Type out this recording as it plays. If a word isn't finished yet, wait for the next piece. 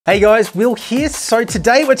Hey guys, Will here. So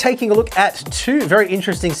today we're taking a look at two very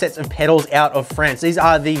interesting sets of pedals out of France. These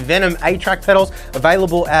are the Venym Atrax pedals,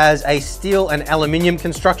 available as a steel and aluminium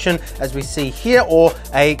construction, as we see here, or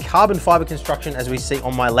a carbon fiber construction, as we see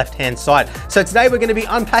on my left-hand side. So today we're going to be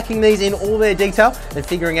unpacking these in all their detail and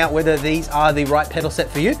figuring out whether these are the right pedal set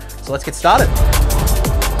for you. So let's get started.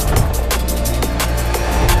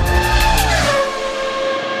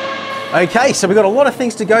 Okay, so we've got a lot of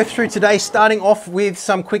things to go through today, starting off with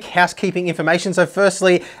some quick housekeeping information. So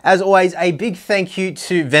firstly, as always, a big thank you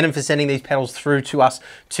to Venym for sending these pedals through to us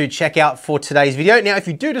to check out for today's video. Now, if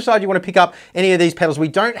you do decide you want to pick up any of these pedals, we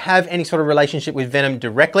don't have any sort of relationship with Venym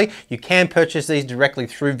directly. You can purchase these directly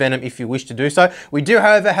through Venym if you wish to do so. We do,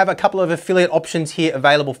 however, have a couple of affiliate options here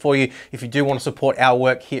available for you if you do want to support our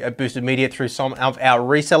work here at Boosted Media through some of our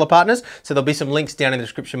reseller partners. So there'll be some links down in the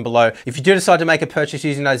description below. If you do decide to make a purchase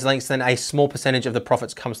using those links, then a small percentage of the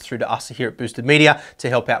profits comes through to us here at Boosted Media to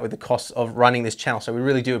help out with the costs of running this channel. So we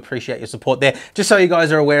really do appreciate your support there. Just so you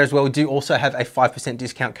guys are aware as well, we do also have a 5%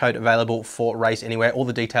 discount code available for Race Anywhere. All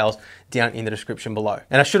the details down in the description below.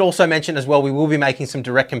 And I should also mention as well, we will be making some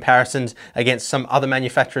direct comparisons against some other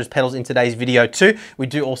manufacturers' pedals in today's video too. We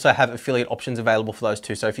do also have affiliate options available for those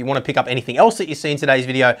too. So if you want to pick up anything else that you see in today's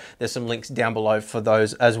video, there's some links down below for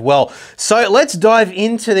those as well. So let's dive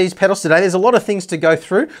into these pedals today. There's a lot of things to go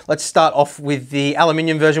through. Let's start off with the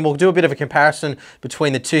aluminium version. We'll do a bit of a comparison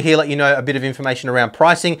between the two here, let you know a bit of information around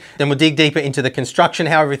pricing. Then we'll dig deeper into the construction,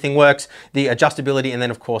 how everything works, the adjustability, and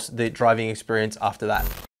then of course the driving experience after that.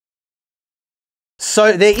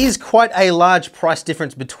 So there is quite a large price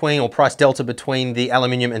difference between, or price delta between, the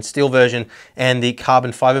aluminium and steel version and the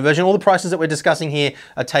carbon fiber version. All the prices that we're discussing here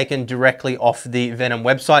are taken directly off the Venym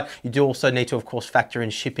website. You do also need to, of course, factor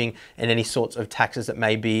in shipping and any sorts of taxes that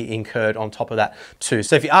may be incurred on top of that too.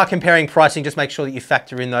 So if you are comparing pricing, just make sure that you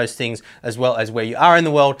factor in those things as well as where you are in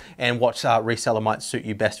the world and what reseller might suit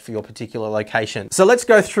you best for your particular location. So let's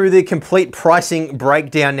go through the complete pricing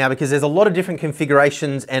breakdown now, because there's a lot of different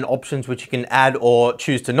configurations and options which you can add or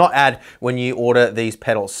choose to not add when you order these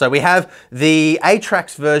pedals. So we have the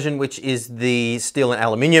Atrax version, which is the steel and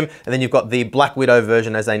aluminium, and then you've got the Black Widow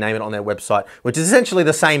version, as they name it on their website, which is essentially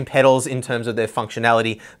the same pedals in terms of their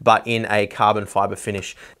functionality, but in a carbon fiber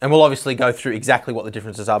finish. And we'll obviously go through exactly what the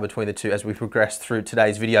differences are between the two as we progress through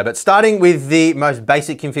today's video. But starting with the most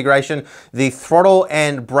basic configuration, the throttle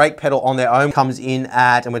and brake pedal on their own comes in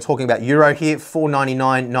at, and we're talking about Euro here,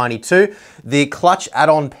 $499.92. The clutch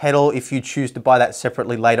add-on pedal, if you choose to buy that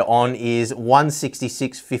separately later on, is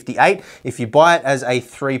 $166.58. If you buy it as a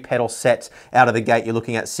 3-pedal set out of the gate, you're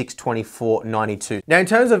looking at $624.92. Now, in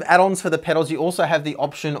terms of add-ons for the pedals, you also have the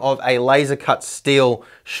option of a laser cut steel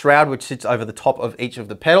shroud, which sits over the top of each of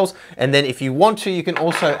the pedals. And then if you want to, you can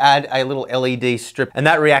also add a little LED strip, and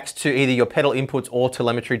that reacts to either your pedal inputs or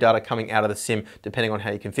telemetry data coming out of the sim, depending on how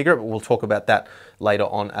you configure it, but we'll talk about that later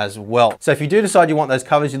on as well. So if you do decide you want those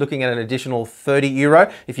covers, you're looking at an additional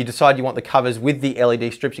 €30. If you decide you want the covers with the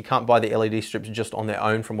LED strips, you can't buy the LED strips just on their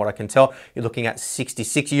own from what I can tell, you're looking at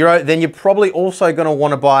 €66. Then you're probably also going to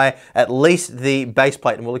want to buy at least the base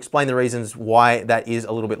plate, and we'll explain the reasons why that is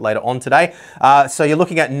a little bit later on today. So you're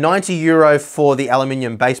looking at €90 for the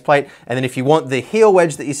aluminium base plate, and then if you want the heel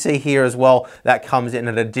wedge that you see here as well, that comes in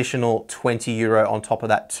an additional €20 on top of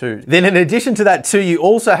that too. Then in addition to that too, you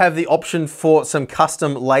also have the option for some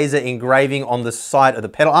custom laser engraving on the side of the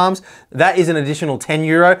pedal arms. That is an additional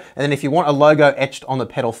 €10. And then if you want a logo etched on the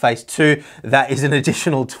pedal face too, that is an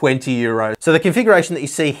additional €20. So the configuration that you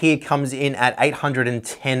see here comes in at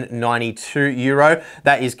 €810.92.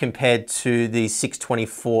 That is compared to the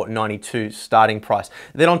 $624.92 starting price.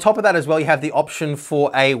 Then on top of that as well, you have the option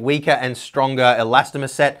for a weaker and stronger elastomer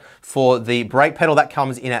set for the brake pedal. That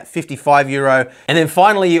comes in at €55. And then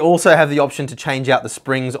finally, you also have the option to change out the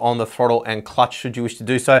springs on the throttle and clutch should you wish to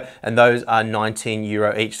do so, and those are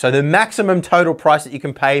 €19 each. So the maximum total price that you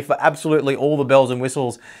can pay for absolutely all the bells and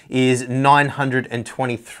whistles is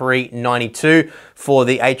 $923.92 for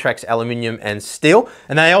the Atrax aluminium and steel.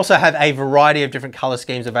 And they also have a variety of different color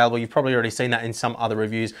schemes available. You've probably already seen that in some other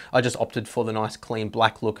reviews. I just opted for the nice clean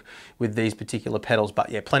black look with these particular pedals, but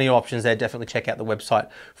yeah, plenty of options there. Definitely check out the website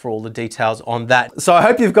for all the details on that. So I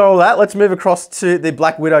hope you've got all that. Let's move across to the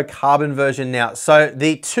Black Widow carbon version now. So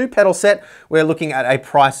the 2-pedal set, we're looking at a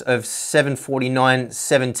price of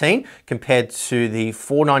 $749.17 compared to the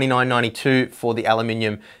 $499.92 for the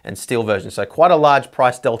aluminium and steel version. So quite a large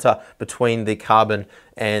price delta between the carbon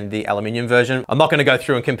and the aluminium version. I'm not going to go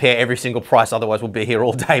through and compare every single price, otherwise we'll be here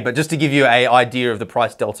all day, but just to give you an idea of the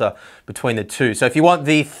price delta between the two. So if you want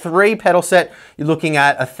the 3 pedal set, you're looking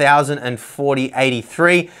at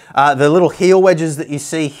 €1,040.83. The little heel wedges that you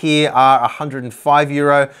see here are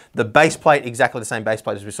 €105. The base plate, exactly the same base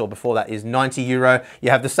plate as we saw before, that is €90. You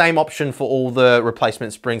have the same option for all the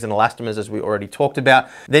replacement springs and elastomers as we already talked about.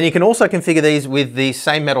 Then you can also configure these with the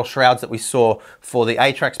same metal shrouds that we saw for the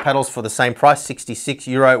Atrax pedals for the same price,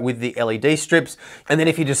 €66 with the LED strips. And then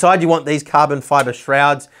if you decide you want these carbon fiber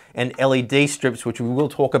shrouds and LED strips, which we will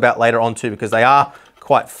talk about later on too, because they are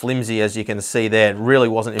quite flimsy, as you can see there. Really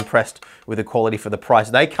wasn't impressed with the quality for the price.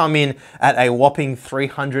 They come in at a whopping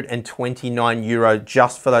 €329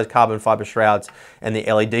 just for those carbon fiber shrouds and the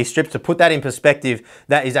LED strips. To put that in perspective,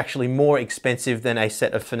 that is actually more expensive than a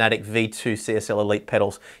set of Fanatic V2 CSL Elite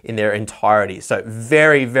pedals in their entirety. So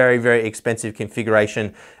very, very, very expensive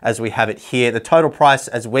configuration as we have it here. The total price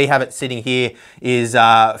as we have it sitting here is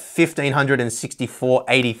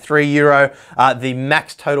 €1,564.83. The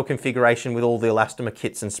max total configuration with all the elastomer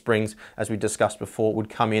kits and springs, as we discussed before, would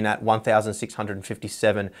come in at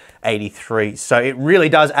 $1,657.83. So it really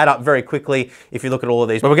does add up very quickly if you look at all of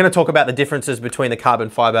these. But we're going to talk about the differences between the carbon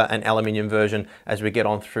fiber and aluminium version as we get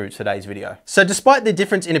on through today's video. So despite the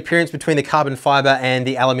difference in appearance between the carbon fiber and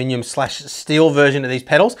the aluminium / steel version of these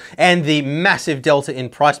pedals, and the massive delta in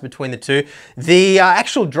price between the two, the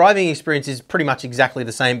actual driving experience is pretty much exactly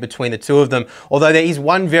the same between the two of them. Although there is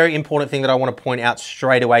one very important thing that I want to point out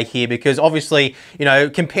straight away here, because obviously, you know,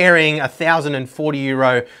 comparing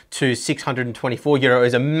 €1,040 to €624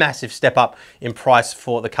 is a massive step up in price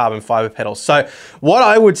for the carbon fiber pedals. So what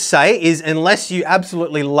I would say is, unless you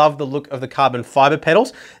absolutely love the look of the carbon fiber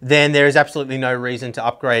pedals, then there is absolutely no reason to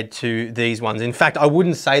upgrade to these ones. In fact, I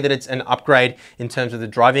wouldn't say that it's an upgrade in terms of the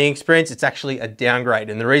driving experience. It's actually a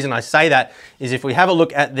downgrade. And the reason I say that is if we have a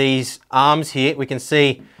look at these arms here, we can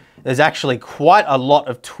see there's actually quite a lot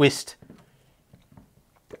of twist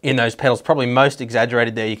in those pedals, probably most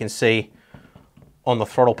exaggerated there, you can see on the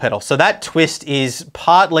throttle pedal. So that twist is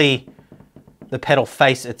partly the pedal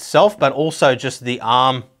face itself, but also just the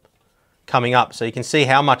arm coming up. So you can see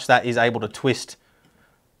how much that is able to twist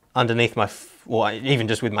underneath my, well, even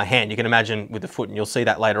just with my hand. You can imagine with the foot, and you'll see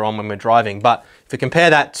that later on when we're driving. But if you compare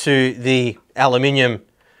that to the aluminium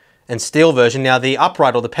and steel version, now the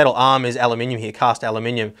upright or the pedal arm is aluminium here, cast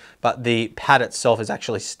aluminium, but the pad itself is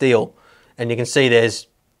actually steel. And you can see there's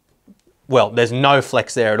no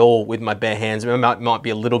flex there at all with my bare hands. It might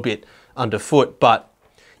be a little bit underfoot, but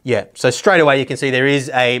yeah. So straight away you can see there is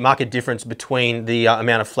a marked difference between the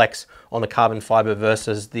amount of flex on the carbon fiber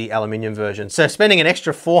versus the aluminium version. So spending an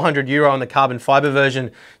extra €400 on the carbon fiber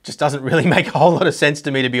version just doesn't really make a whole lot of sense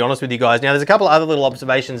to me, to be honest with you guys. Now there's a couple of other little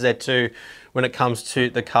observations there too when it comes to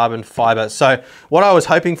the carbon fiber. So what I was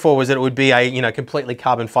hoping for was that it would be a, you know, completely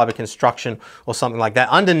carbon fiber construction or something like that.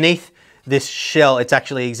 Underneath this shell, it's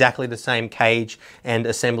actually exactly the same cage and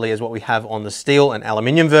assembly as what we have on the steel and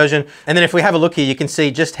aluminium version. And then if we have a look here, you can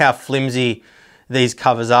see just how flimsy these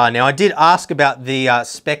covers are. Now I did ask about the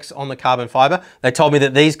specs on the carbon fiber. They told me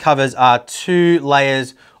that these covers are 2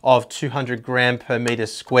 layers of 200 gram per meter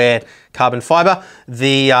squared carbon fiber.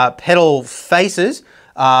 The pedal faces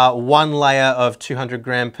are 1 layer of 200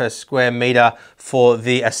 gram per square meter for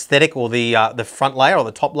the aesthetic, or the front layer or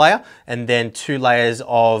the top layer, and then 2 layers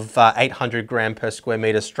of 800 gram per square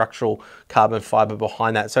meter structural carbon fiber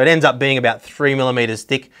behind that. So it ends up being about 3 millimeters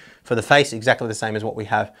thick for the face, exactly the same as what we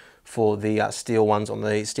have for the steel ones on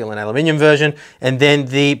the steel and aluminium version. And then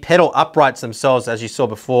the pedal uprights themselves, as you saw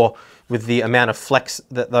before, with the amount of flex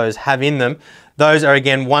that those have in them, those are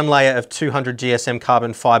again 1 layer of 200 GSM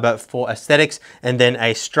carbon fiber for aesthetics, and then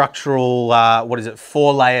a structural,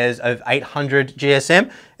 4 layers of 800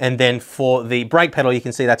 GSM. And then for the brake pedal, you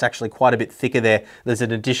can see that's actually quite a bit thicker there. There's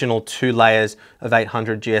an additional 2 layers of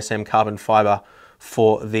 800 GSM carbon fiber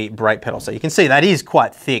for the brake pedal. So you can see that is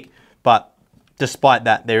quite thick, but despite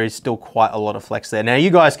that, there is still quite a lot of flex there. Now you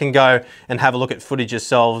guys can go and have a look at footage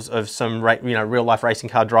yourselves of some real life racing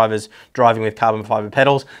car drivers driving with carbon fiber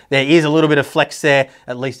pedals. There is a little bit of flex there,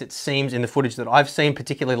 at least it seems in the footage that I've seen,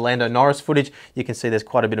 particularly Lando Norris footage. You can see there's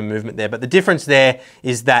quite a bit of movement there. But the difference there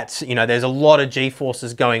is that, you know, there's a lot of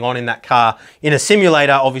G-forces going on in that car. In a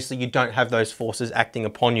simulator, obviously you don't have those forces acting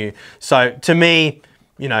upon you. So to me,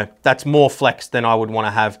 you know, that's more flex than I would want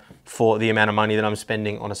to have for the amount of money that I'm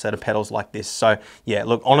spending on a set of pedals like this. So yeah,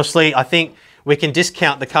 look, honestly, I think we can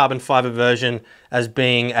discount the carbon fiber version as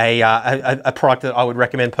being a product that I would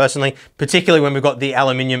recommend personally, particularly when we've got the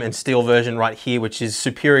aluminium and steel version right here, which is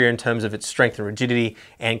superior in terms of its strength and rigidity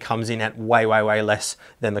and comes in at way, way, way less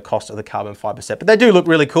than the cost of the carbon fiber set. But they do look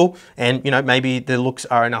really cool, and you know, maybe the looks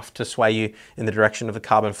are enough to sway you in the direction of the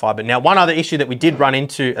carbon fiber. Now, one other issue that we did run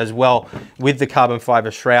into as well with the carbon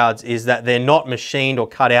fiber shrouds is that they're not machined or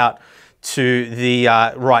cut out to the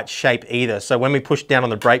right shape either. So when we pushed down on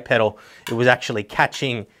the brake pedal, it was actually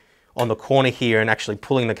catching on the corner here and actually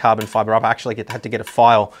pulling the carbon fiber up. I actually had to get a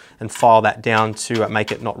file and file that down to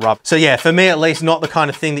make it not rub. So yeah, for me at least, not the kind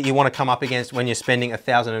of thing that you want to come up against when you're spending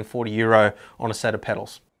 €1,040 on a set of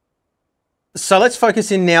pedals. So let's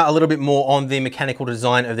focus in now a little bit more on the mechanical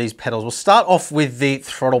design of these pedals. We'll start off with the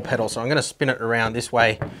throttle pedal. So I'm going to spin it around this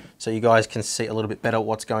way so you guys can see a little bit better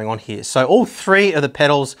what's going on here. So all three of the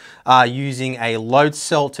pedals are using a load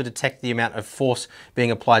cell to detect the amount of force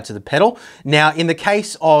being applied to the pedal. Now, in the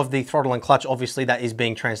case of the throttle and clutch, obviously that is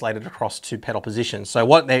being translated across to pedal position. So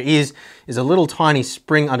what there is a little tiny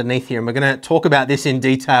spring underneath here, and we're going to talk about this in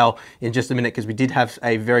detail in just a minute because we did have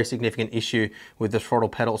a very significant issue with the throttle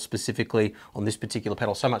pedal specifically on this particular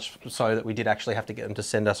pedal, so much so that we did actually have to get them to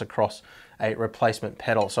send us across a replacement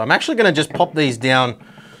pedal. So I'm actually going to just pop these down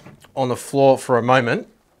on the floor for a moment,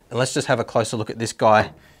 and let's just have a closer look at this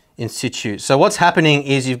guy in situ. So what's happening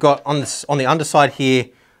is you've got on the underside here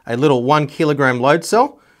a little 1 kilogram load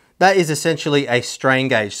cell. That is essentially a strain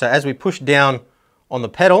gauge. So as we push down on the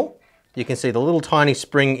pedal, you can see the little tiny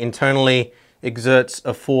spring internally exerts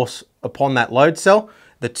a force upon that load cell.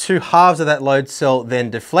 The two halves of that load cell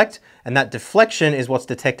then deflect, and that deflection is what's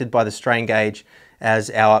detected by the strain gauge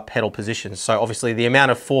as our pedal position. So obviously the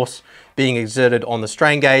amount of force being exerted on the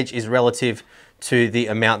strain gauge is relative to the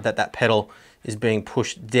amount that that pedal is being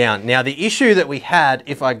pushed down. Now the issue that we had,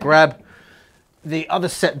 if I grab the other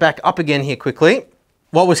set back up again here quickly,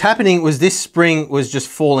 what was happening was this spring was just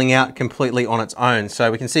falling out completely on its own.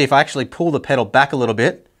 So we can see if I actually pull the pedal back a little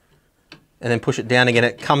bit and then push it down again,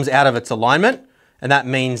 it comes out of its alignment. And that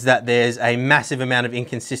means that there's a massive amount of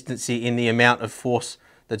inconsistency in the amount of force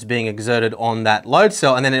that's being exerted on that load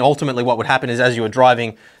cell. And then ultimately what would happen is as you were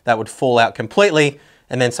driving, that would fall out completely,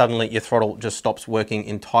 and then suddenly your throttle just stops working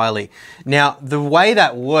entirely. Now, the way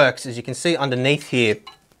that works, as you can see underneath here,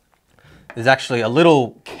 there's actually a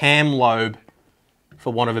little cam lobe,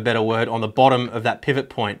 for want of a better word, on the bottom of that pivot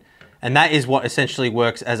point. And that is what essentially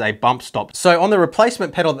works as a bump stop. So on the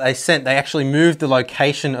replacement pedal that they sent, they actually moved the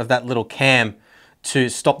location of that little cam to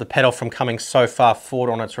stop the pedal from coming so far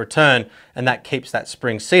forward on its return, and that keeps that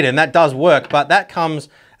spring seated. And that does work, but that comes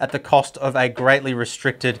at the cost of a greatly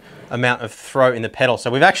restricted amount of throw in the pedal.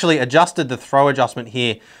 So we've actually adjusted the throw adjustment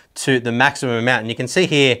here to the maximum amount, and you can see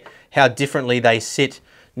here how differently they sit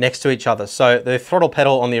next to each other. So the throttle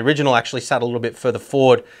pedal on the original actually sat a little bit further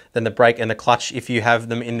forward than the brake and the clutch if you have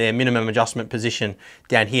them in their minimum adjustment position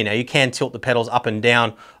down here. Now you can tilt the pedals up and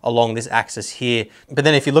down along this axis here, but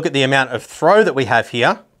then if you look at the amount of throw that we have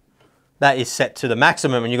here, that is set to the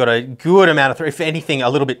maximum, and you've got a good amount of throw. If anything, a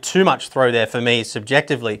little bit too much throw there for me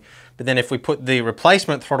subjectively. But then if we put the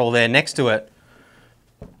replacement throttle there next to it,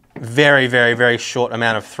 very, very, very short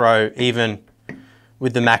amount of throw, even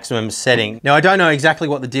with the maximum setting. Now, I don't know exactly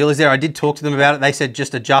what the deal is there. I did talk to them about it. They said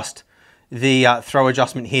just adjust the throw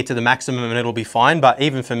adjustment here to the maximum and it'll be fine. But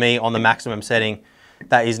even for me on the maximum setting,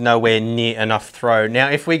 that is nowhere near enough throw. Now,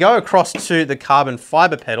 if we go across to the carbon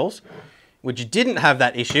fiber pedals, which didn't have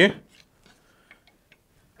that issue,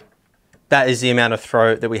 that is the amount of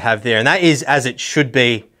throw that we have there. And that is as it should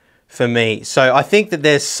be for me. So I think that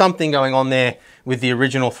there's something going on there with the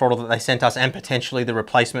original throttle that they sent us and potentially the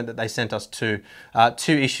replacement that they sent us to.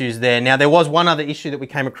 Two issues there. Now, there was one other issue that we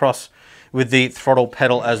came across with the throttle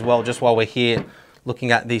pedal as well, just while we're here looking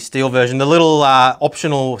at the steel version. The little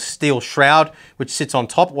optional steel shroud, which sits on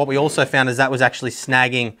top, what we also found is that was actually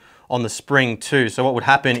snagging on the spring too. So what would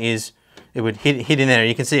happen is it would hit in there.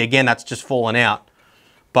 You can see again, that's just fallen out.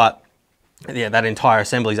 But yeah, that entire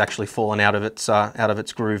assembly is actually fallen out of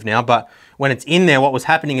its groove now. But when it's in there, what was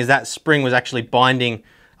happening is that spring was actually binding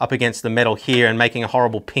up against the metal here and making a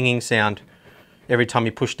horrible pinging sound every time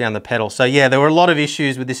you push down the pedal. So yeah, there were a lot of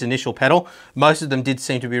issues with this initial pedal. Most of them did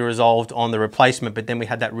seem to be resolved on the replacement, but then we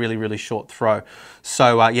had that really, really short throw.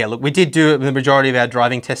 So yeah, look, we did do the majority of our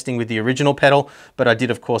driving testing with the original pedal, but I did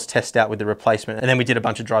of course test out with the replacement. And then we did a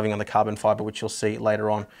bunch of driving on the carbon fiber, which you'll see later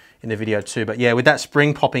on in the video too. But yeah, with that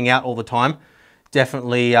spring popping out all the time,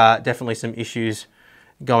 definitely some issues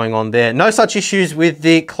going on there. No such issues with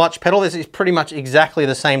the clutch pedal. This is pretty much exactly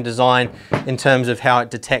the same design in terms of how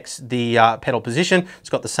it detects the pedal position. It's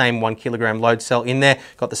got the same 1 kilogram load cell in there.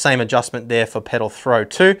 Got the same adjustment there for pedal throw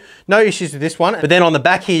too. No issues with this one. But then on the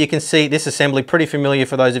back here, you can see this assembly, pretty familiar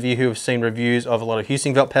for those of you who have seen reviews of a lot of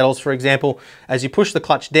Heusinkveld pedals, for example. As you push the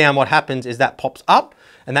clutch down, what happens is that pops up,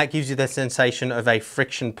 and that gives you the sensation of a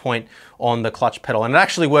friction point on the clutch pedal. And it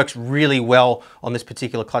actually works really well on this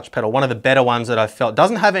particular clutch pedal. One of the better ones that I've felt.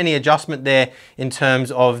 Doesn't have any adjustment there in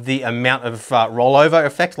terms of the amount of rollover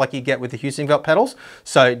effect like you get with the Heusinkveld pedals.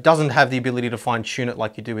 So it doesn't have the ability to fine tune it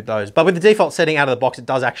like you do with those. But with the default setting out of the box, it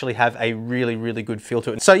does actually have a really, really good feel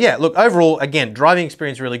to it. So yeah, look, overall, again, driving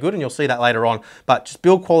experience really good, and you'll see that later on. But just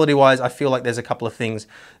build quality wise, I feel like there's a couple of things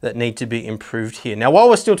that need to be improved here. Now, while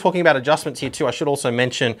we're still talking about adjustments here too, I should also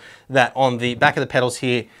mention that on the back of the pedals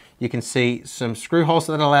here, you can see some screw holes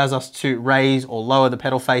that allows us to raise or lower the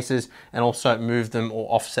pedal faces and also move them or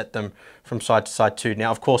offset them from side to side too.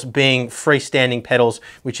 Now, of course, being freestanding pedals,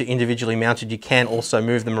 which are individually mounted, you can also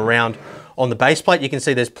move them around on the base plate. You can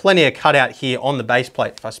see there's plenty of cutout here on the base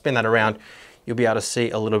plate. If I spin that around, you'll be able to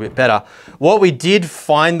see a little bit better. What we did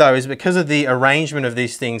find though is because of the arrangement of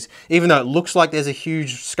these things, even though it looks like there's a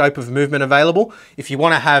huge scope of movement available, if you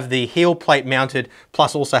want to have the heel plate mounted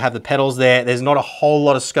plus also have the pedals there, there's not a whole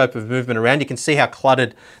lot of scope of movement around. You can see how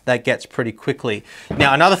cluttered that gets pretty quickly.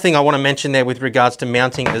 Now, another thing I want to mention there with regards to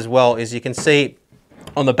mounting as well is you can see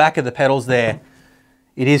on the back of the pedals there,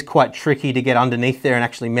 it is quite tricky to get underneath there and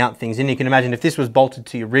actually mount things in. You can imagine if this was bolted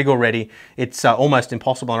to your rig already, it's almost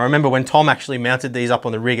impossible. And I remember when Tom actually mounted these up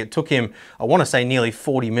on the rig, it took him, I want to say, nearly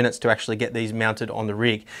 40 minutes to actually get these mounted on the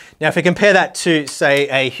rig. Now, if we compare that to, say,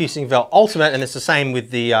 a Heusinkveld Ultimate, and it's the same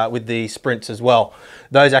with the Sprints as well,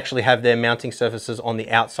 those actually have their mounting surfaces on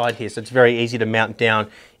the outside here, so it's very easy to mount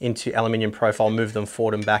down into aluminium profile, move them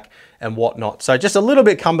forward and back and whatnot. So just a little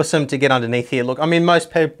bit cumbersome to get underneath here. Look, I mean,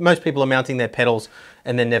 most people are mounting their pedals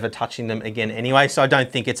and then never touching them again anyway, so I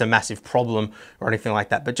don't think it's a massive problem or anything like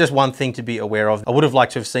that, but just one thing to be aware of. I would have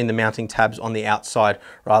liked to have seen the mounting tabs on the outside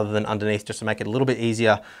rather than underneath, just to make it a little bit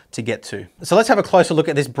easier to get to. So let's have a closer look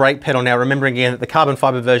at this brake pedal now, remembering again that the carbon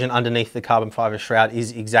fiber version underneath the carbon fiber shroud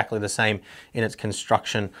is exactly the same in its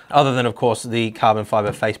construction, other than of course the carbon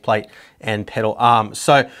fiber faceplate and pedal arm.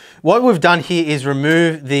 So what we've done here is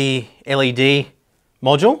remove the LED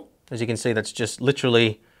module. As you can see, that's just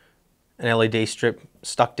literally an LED strip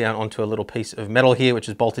stuck down onto a little piece of metal here, which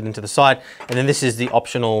is bolted into the side. And then this is the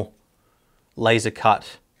optional laser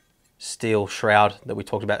cut steel shroud that we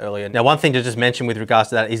talked about earlier. Now, one thing to just mention with regards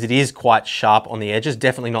to that is it is quite sharp on the edges.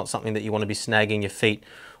 Definitely not something that you want to be snagging your feet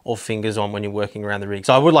or fingers on when you're working around the rig.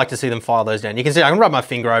 So I would like to see them file those down. You can see I can rub my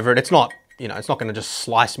finger over it. It's not, you know, it's not going to just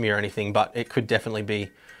slice me or anything, but it could definitely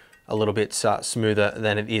be a little bit smoother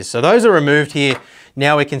than it is. So those are removed here.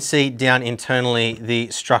 Now we can see down internally the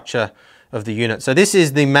structure of the unit. So this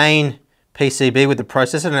is the main PCB with the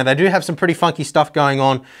processor. Now they do have some pretty funky stuff going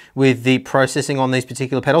on with the processing on these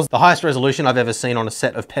particular pedals. The highest resolution I've ever seen on a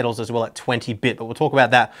set of pedals as well at 20-bit, but we'll talk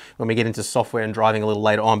about that when we get into software and driving a little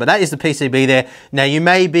later on. But that is the PCB there. Now you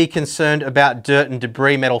may be concerned about dirt and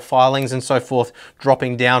debris, metal filings and so forth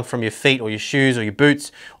dropping down from your feet or your shoes or your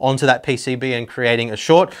boots onto that PCB and creating a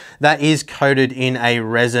short. That is coated in a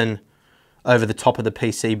resin over the top of the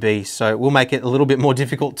PCB. So it will make it a little bit more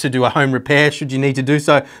difficult to do a home repair should you need to do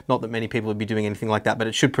so. Not that many people would be doing anything like that, but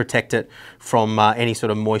it should protect it from any sort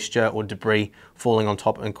of moisture or debris falling on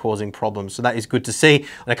top and causing problems. So that is good to see.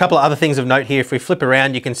 And a couple of other things of note here, if we flip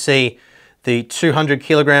around, you can see the 200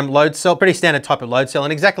 kilogram load cell, pretty standard type of load cell.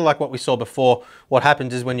 And exactly like what we saw before, what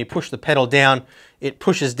happens is when you push the pedal down, it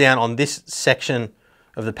pushes down on this section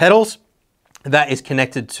of the pedals. That is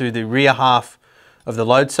connected to the rear half of the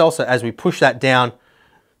load cell. So as we push that down,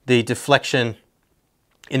 the deflection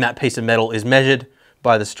in that piece of metal is measured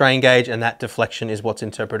by the strain gauge, and that deflection is what's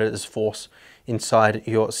interpreted as force inside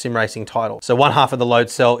your sim racing title. So one half of the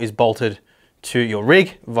load cell is bolted to your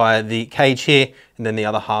rig via the cage here, and then the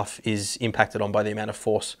other half is impacted on by the amount of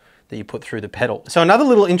force that you put through the pedal. So another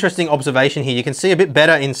little interesting observation here, you can see a bit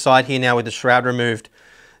better inside here now with the shroud removed,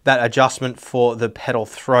 that adjustment for the pedal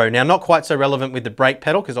throw. Now, not quite so relevant with the brake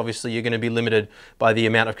pedal, because obviously you're going to be limited by the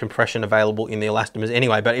amount of compression available in the elastomers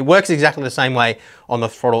anyway, but it works exactly the same way on the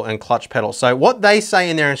throttle and clutch pedal. So what they say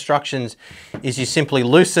in their instructions is you simply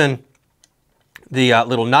loosen the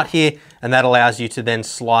little nut here, and that allows you to then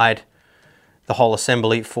slide the whole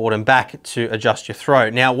assembly forward and back to adjust your throw.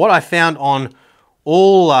 Now, what I found on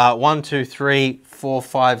all 1, 2, 3, 4,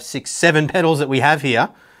 5, 6, 7 pedals that we have here,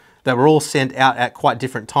 that were all sent out at quite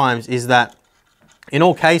different times, is that in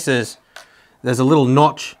all cases, there's a little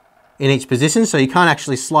notch in each position, so you can't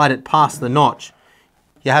actually slide it past the notch.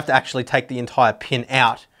 you have to actually take the entire pin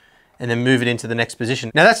out and then move it into the next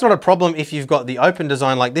position. Now that's not a problem if you've got the open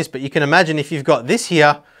design like this, but you can imagine if you've got this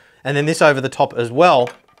here and then this over the top as well,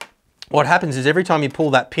 what happens is every time you pull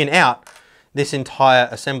that pin out, this entire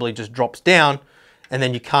assembly just drops down, and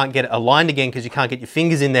then you can't get it aligned again because you can't get your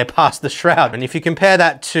fingers in there past the shroud. And if you compare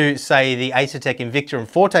that to, say, the Acertec Invicta and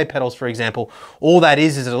Forte pedals, for example, all that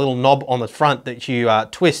is a little knob on the front that you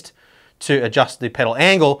twist to adjust the pedal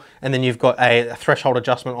angle, and then you've got a threshold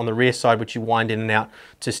adjustment on the rear side which you wind in and out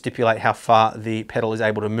to stipulate how far the pedal is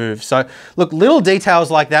able to move. So look, little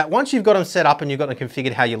details like that, once you've got them set up and you've got them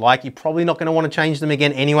configured how you like, you're probably not going to want to change them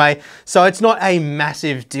again anyway. So it's not a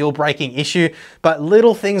massive deal-breaking issue, but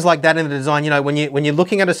little things like that in the design, you know, when you're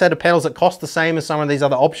looking at a set of pedals that cost the same as some of these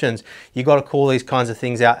other options, you got to call these kinds of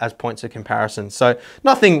things out as points of comparison. So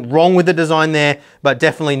nothing wrong with the design there, but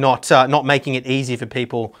definitely not making it easy for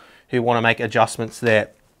people who want to make adjustments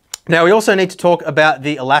there. Now we also need to talk about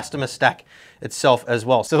the elastomer stack itself as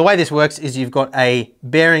well. So the way this works is you've got a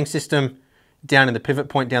bearing system down in the pivot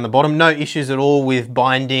point down the bottom. No issues at all with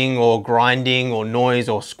binding or grinding or noise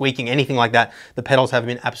or squeaking, anything like that. The pedals have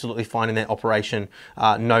been absolutely fine in their operation.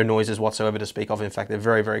 No noises whatsoever to speak of. In fact, they're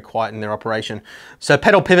very, very quiet in their operation. So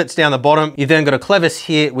pedal pivots down the bottom. You've then got a clevis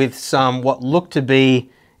here with some what look to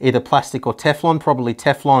be either plastic or Teflon, probably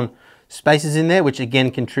Teflon spaces in there, which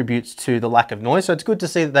again contributes to the lack of noise. So it's good to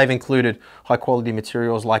see that they've included high quality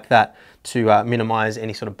materials like that to minimize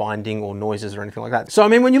any sort of binding or noises or anything like that. So I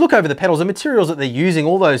mean, when you look over the pedals, the materials that they're using,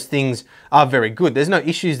 all those things are very good. There's no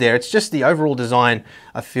issues there. It's just the overall design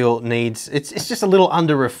I feel needs, it's just a little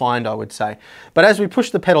under refined, I would say. But as we push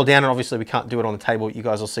the pedal down, and obviously we can't do it on the table, you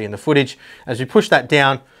guys will see in the footage, as we push that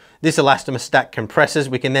down, this elastomer stack compresses.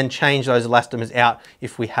 We can then change those elastomers out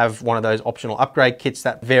if we have one of those optional upgrade kits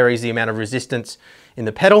that varies the amount of resistance in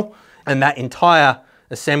the pedal. And that entire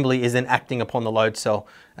assembly is then acting upon the load cell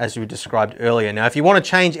as we described earlier. Now, if you want to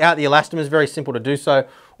change out the elastomers, very simple to do so.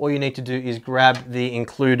 All you need to do is grab the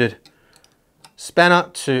included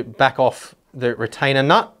spanner to back off the retainer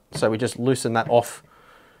nut. So we just loosen that off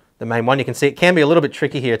the main one. You can see it can be a little bit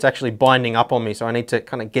tricky here. It's actually binding up on me, so I need to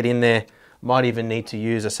kind of get in there. Might even need to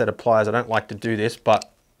use a set of pliers. I don't like to do this,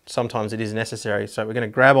 but sometimes it is necessary. So we're going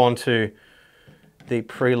to grab onto the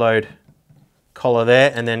preload collar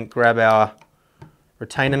there and then grab our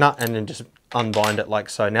retainer nut and then just unbind it like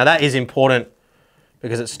so. Now that is important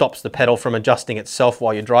because it stops the pedal from adjusting itself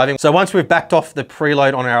while you're driving. So once we've backed off the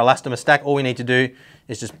preload on our elastomer stack, all we need to do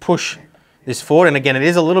is just push this forward. And again, it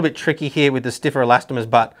is a little bit tricky here with the stiffer elastomers,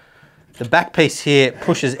 but the back piece here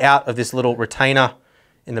pushes out of this little retainer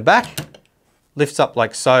in the back, lifts up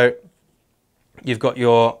like so. You've got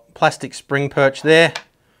your plastic spring perch there.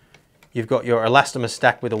 You've got your elastomer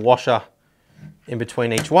stack with a washer in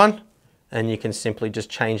between each one, and you can simply just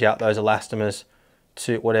change out those elastomers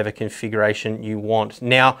to whatever configuration you want.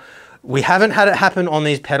 Now, we haven't had it happen on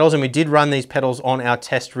these pedals, and we did run these pedals on our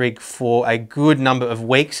test rig for a good number of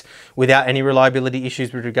weeks without any reliability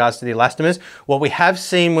issues with regards to the elastomers. What we have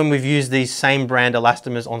seen when we've used these same brand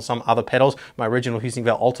elastomers on some other pedals, my original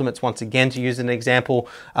Husingval Ultimates, once again, to use an example,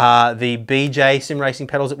 the BJ Sim Racing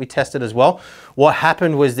pedals that we tested as well, what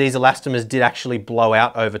happened was these elastomers did actually blow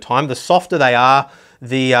out over time. The softer they are,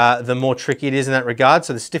 the more tricky it is in that regard.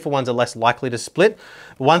 So the stiffer ones are less likely to split.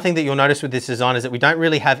 But one thing that you'll notice with this design is that we don't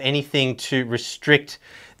really have anything to restrict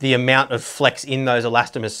the amount of flex in those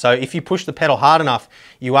elastomers. So if you push the pedal hard enough,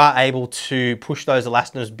 you are able to push those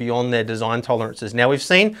elastomers beyond their design tolerances. Now we've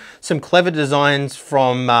seen some clever designs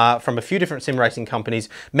from a few different sim racing companies.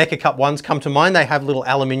 Mecha Cup ones come to mind. They have little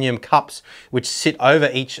aluminium cups which sit over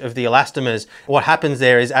each of the elastomers. What happens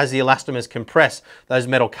there is as the elastomers compress, those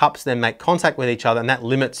metal cups then make contact with each other, and that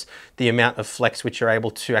limits the amount of flex which you're able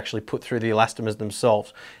to actually put through the elastomers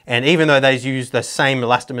themselves. And even though they use the same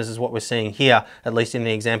elastomers as what we're seeing here, at least in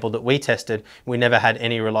the example that we tested, we never had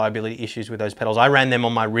any reliability issues with those pedals. I ran them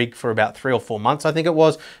on my rig for about 3 or 4 months, I think it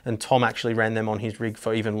was, and Tom actually ran them on his rig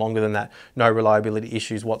for even longer than that. No reliability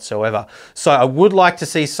issues whatsoever. So I would like to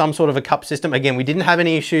see some sort of a cup system. Again, we didn't have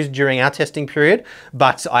any issues during our testing period,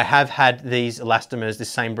 but I have had these elastomers, this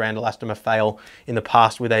same brand elastomer, fail in the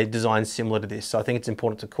past with a design similar to this. So I think it's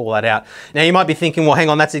important to call that out. Now you might be thinking, well, hang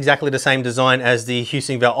on, that's exactly the same design as the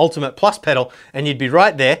Husingval Ultimate Plus pedal, and you'd be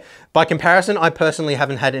right there. By comparison, I personally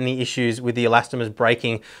haven't had any issues with the elastomers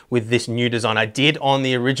breaking with this new design. I did on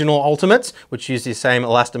the original Ultimates, which use the same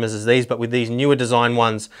elastomers as these, but with these newer design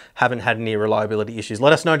ones, haven't had any reliability issues.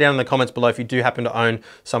 Let us know down in the comments below if you do happen to own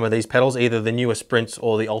some of these pedals, either the newer Sprints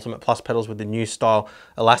or the Ultimate Plus pedals with the new style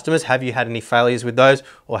elastomers. Have you had any failures with those,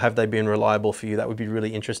 or have they been reliable for you? That would be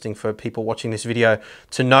really interesting for people watching this video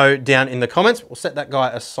to know down in the comments. We'll set that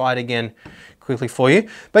guy aside again quickly for you.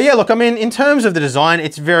 But yeah, look, I mean, in terms of the design,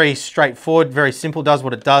 it's very straightforward, very simple, does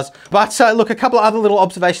what it does. But look, a couple of other little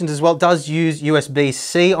observations as well. It does use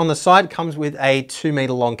USB-C on the side. It comes with a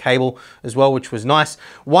 2-meter long cable as well, which was nice.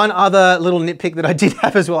 One other little nitpick that I did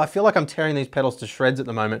have as well, I feel like I'm tearing these pedals to shreds at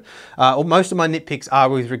the moment. Most of my nitpicks are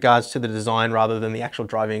with regards to the design rather than the actual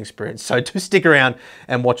driving experience. So do stick around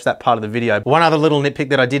and watch that part of the video. One other little nitpick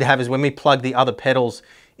that I did have is when we plug the other pedals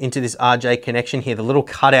into this RJ connection here, the little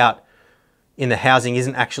cutout in the housing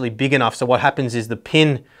isn't actually big enough. So what happens is the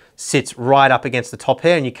pin sits right up against the top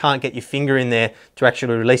here and you can't get your finger in there to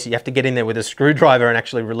actually release it. You have to get in there with a screwdriver and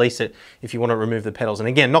actually release it if you want to remove the pedals. And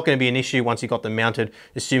again, not going to be an issue once you've got them mounted,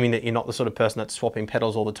 assuming that you're not the sort of person that's swapping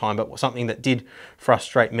pedals all the time, but something that did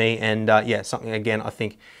frustrate me. And yeah, something again, I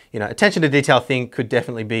think, you know, attention to detail thing could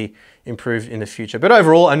definitely be improved in the future. But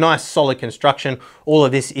overall, a nice solid construction. All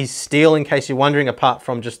of this is steel in case you're wondering, apart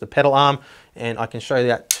from just the pedal arm. And I can show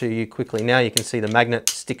that to you quickly now. You can see the magnet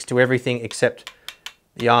sticks to everything except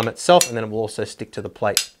the arm itself, and then it will also stick to the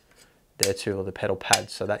plate there too, or the pedal pad.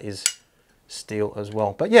 So that is steel as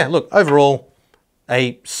well. But yeah, look, overall,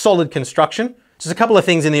 a solid construction. Just a couple of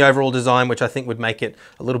things in the overall design which I think would make it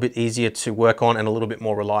a little bit easier to work on and a little bit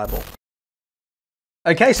more reliable.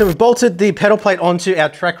 Okay, so we've bolted the pedal plate onto our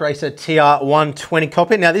Track Racer TR120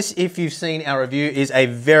 cockpit. Now this, if you've seen our review, is a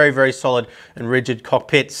very, very solid and rigid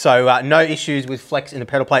cockpit. So no issues with flex in the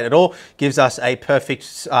pedal plate at all. Gives us a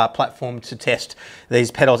perfect platform to test these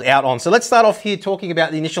pedals out on. So let's start off here talking about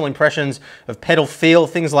the initial impressions of pedal feel,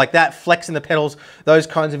 things like that, flex in the pedals, those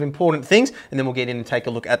kinds of important things. And then we'll get in and take a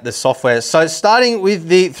look at the software. So starting with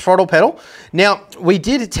the throttle pedal. Now we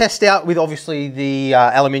did test out with obviously the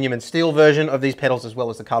aluminium and steel version of these pedals as well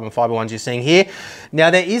as the carbon fiber ones you're seeing here. Now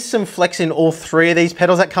there is some flex in all three of these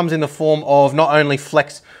pedals. That comes in the form of not only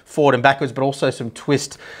flex forward and backwards, but also some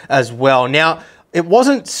twist as well. Now, it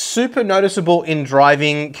wasn't super noticeable in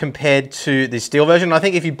driving compared to the steel version. I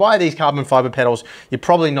think if you buy these carbon fiber pedals, you're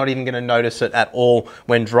probably not even going to notice it at all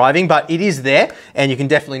when driving, but it is there and you can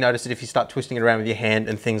definitely notice it if you start twisting it around with your hand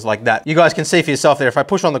and things like that. You guys can see for yourself there, if I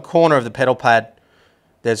push on the corner of the pedal pad,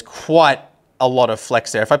 there's quite a lot of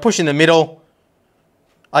flex there. If I push in the middle,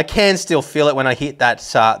 I can still feel it when I hit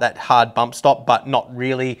that hard bump stop, but not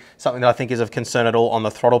really something that I think is of concern at all on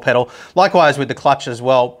the throttle pedal. Likewise with the clutch as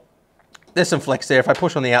well, there's some flex there. If I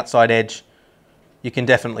push on the outside edge, you can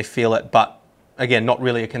definitely feel it, but again, not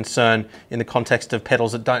really a concern in the context of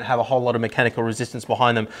pedals that don't have a whole lot of mechanical resistance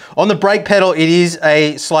behind them. On the brake pedal, it is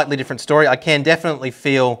a slightly different story. I can definitely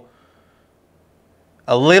feel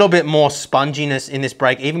a little bit more sponginess in this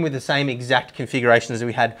brake, even with the same exact configurations that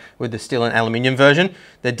we had with the steel and aluminium version.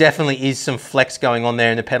 There definitely is some flex going on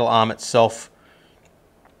there in the pedal arm itself,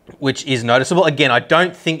 which is noticeable. Again, I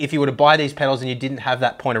don't think if you were to buy these pedals and you didn't have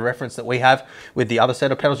that point of reference that we have with the other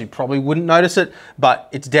set of pedals, you probably wouldn't notice it, but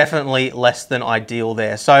it's definitely less than ideal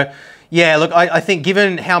there. So yeah, look, I think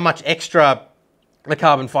given how much extra the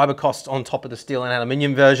carbon fiber costs on top of the steel and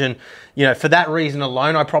aluminium version, you know, for that reason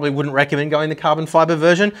alone, I probably wouldn't recommend going the carbon fiber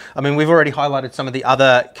version. I mean, we've already highlighted some of the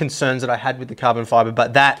other concerns that I had with the carbon fiber,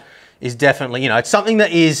 but that is definitely, you know, it's something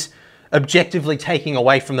that is objectively taking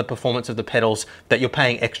away from the performance of the pedals that you're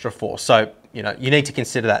paying extra for. So, you know, you need to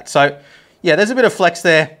consider that. So yeah, there's a bit of flex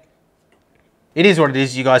there. It is what it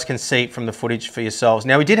is. You guys can see from the footage for yourselves.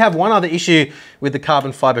 Now, we did have one other issue with the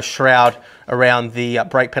carbon fiber shroud around the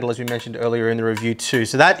brake pedal, as we mentioned earlier in the review too.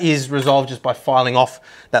 So that is resolved just by filing off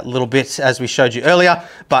that little bit as we showed you earlier.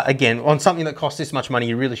 But again, on something that costs this much money,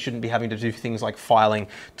 you really shouldn't be having to do things like filing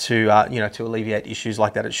to, you know, to alleviate issues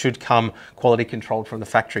like that. It should come quality controlled from the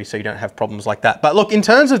factory so you don't have problems like that. But look, in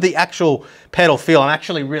terms of the actual pedal feel, I'm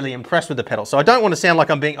actually really impressed with the pedal. So I don't want to sound like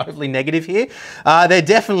I'm being overly negative here. They're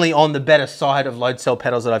definitely on the better side of load cell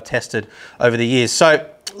pedals that I've tested over the years. So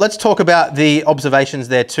let's talk about the observations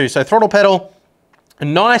there too. So throttle pedal, a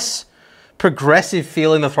nice progressive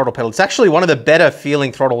feel in the throttle pedal. It's actually one of the better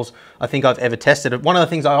feeling throttles I think I've ever tested. One of the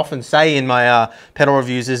things I often say in my pedal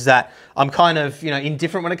reviews is that I'm kind of, you know,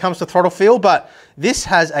 indifferent when it comes to throttle feel, but this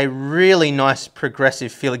has a really nice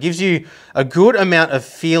progressive feel. It gives you a good amount of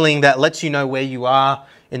feeling that lets you know where you are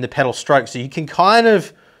in the pedal stroke. So you can kind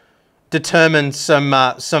of determine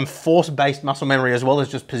some force-based muscle memory as well as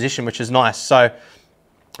just position, which is nice. So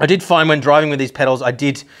I did find when driving with these pedals, I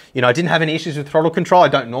didn't have any issues with throttle control. I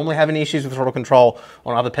don't normally have any issues with throttle control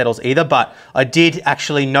on other pedals either, but I did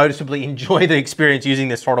actually noticeably enjoy the experience using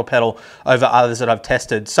this throttle pedal over others that I've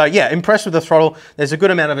tested. So yeah, impressed with the throttle. There's a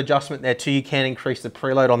good amount of adjustment there too. You can increase the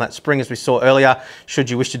preload on that spring as we saw earlier, should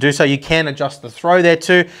you wish to do so. You can adjust the throw there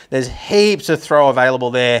too. There's heaps of throw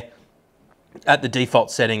available there at the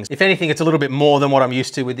default settings. If anything, it's a little bit more than what I'm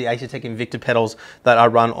used to with the Acertec Invicta pedals that I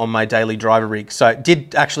run on my daily driver rig. So it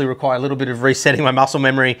did actually require a little bit of resetting my muscle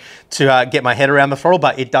memory to get my head around the throttle,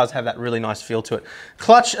 but it does have that really nice feel to it.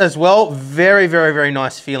 Clutch as well, very, very, very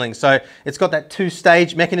nice feeling. So it's got that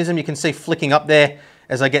two-stage mechanism you can see flicking up there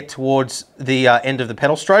as I get towards the end of the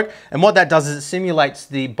pedal stroke. And what that does is it simulates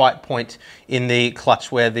the bite point in the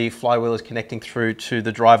clutch where the flywheel is connecting through to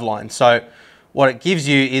the drive line. So what it gives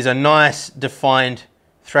you is a nice defined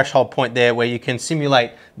threshold point there where you can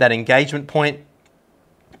simulate that engagement point.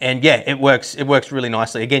 And yeah, it works really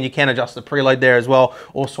nicely. Again, you can adjust the preload there as well,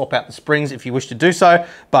 or swap out the springs if you wish to do so,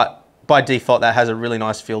 but by default, that has a really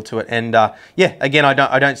nice feel to it. And yeah, again,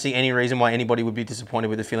 I don't see any reason why anybody would be disappointed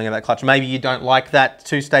with the feeling of that clutch. Maybe you don't like that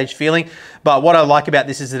two-stage feeling, but what I like about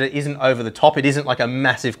this is that it isn't over the top. It isn't like a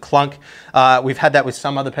massive clunk. We've had that with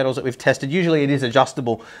some other pedals that we've tested. Usually it is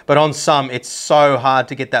adjustable, but on some, it's so hard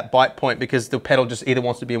to get that bite point because the pedal just either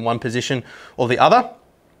wants to be in one position or the other.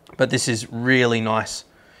 But this is really nice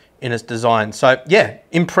in its design. So yeah,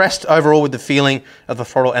 impressed overall with the feeling of the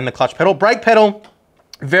throttle and the clutch pedal. Brake pedal,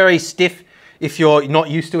 very stiff if you're not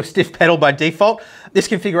used to a stiff pedal by default. This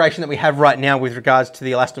configuration that we have right now with regards to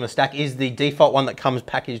the elastomer stack is the default one that comes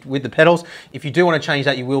packaged with the pedals. If you do want to change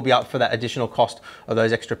that, you will be up for that additional cost of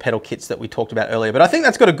those extra pedal kits that we talked about earlier. But I think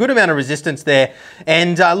that's got a good amount of resistance there.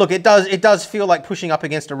 And look, it does feel like pushing up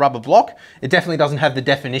against a rubber block. It definitely doesn't have the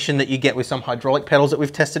definition that you get with some hydraulic pedals that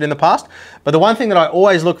we've tested in the past. But the one thing that I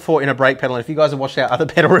always look for in a brake pedal, and if you guys have watched our other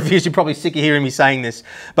pedal reviews, you're probably sick of hearing me saying this,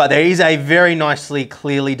 but there is a very nicely,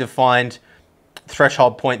 clearly defined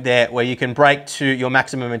threshold point there where you can brake to your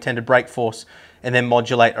maximum intended brake force and then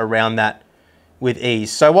modulate around that with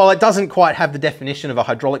ease. So while it doesn't quite have the definition of a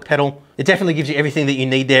hydraulic pedal, it definitely gives you everything that you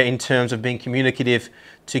need there in terms of being communicative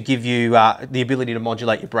to give you the ability to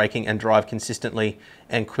modulate your braking and drive consistently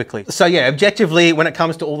and quickly. So yeah, objectively, when it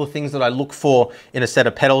comes to all the things that I look for in a set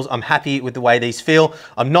of pedals, I'm happy with the way these feel.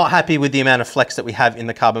 I'm not happy with the amount of flex that we have in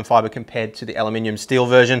the carbon fiber compared to the aluminium steel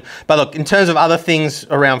version. But look, in terms of other things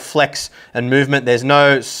around flex and movement, there's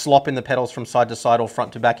no slop in the pedals from side to side or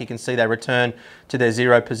front to back. You can see they return to their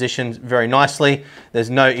zero positions very nicely. There's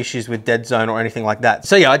no issues with dead zone or anything like that.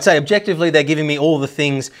 So yeah, I'd say objectively, they're giving me all the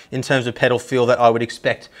things in terms of pedal feel that I would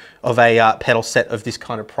expect of a pedal set of this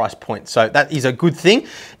kind of price point. So that is a good thing.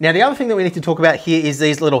 Now, the other thing that we need to talk about here is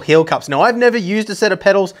these little heel cups. Now, I've never used a set of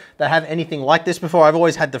pedals that have anything like this before. I've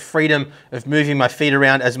always had the freedom of moving my feet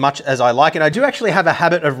around as much as I like. And I do actually have a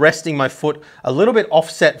habit of resting my foot a little bit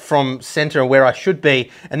offset from center where I should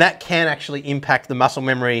be. And that can actually impact the muscle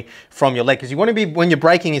memory from your leg. Because you want to be, when you're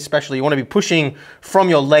braking especially, you want to be pushing from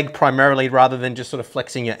your leg primarily rather than just sort of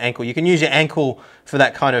flexing your ankle. You can use your ankle for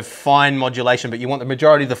that kind of fine modulation, but you want the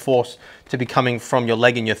majority of the force to be coming from your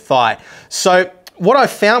leg and your thigh. So what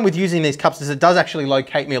I've found with using these cups is it does actually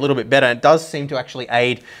locate me a little bit better. It does seem to actually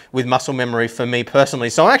aid with muscle memory for me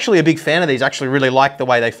personally. So I'm actually a big fan of these. I actually really like the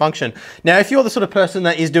way they function. Now, if you're the sort of person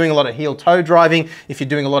that is doing a lot of heel-toe driving, if you're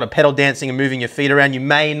doing a lot of pedal dancing and moving your feet around, you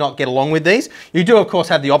may not get along with these. You do, of course,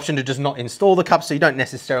 have the option to just not install the cups, so you don't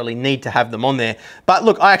necessarily need to have them on there. But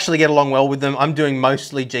look, I actually get along well with them. I'm doing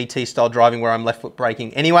mostly GT-style driving where I'm left foot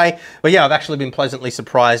braking anyway. But yeah, I've actually been pleasantly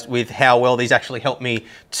surprised with how well these actually help me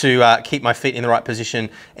to keep my feet in the right position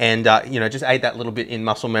and you know, just aid that little bit in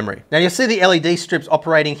muscle memory. Now, you'll see the LED strips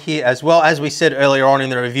operating here as well. As we said earlier on in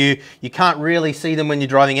the review, you can't really see them when you're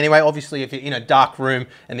driving anyway. Obviously, if you're in a dark room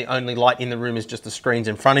and the only light in the room is just the screens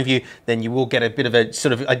in front of you, then you will get a bit of a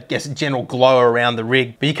sort of, I guess, general glow around the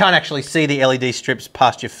rig. But you can't actually see the LED strips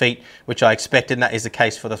past your feet, which I expected, and that is the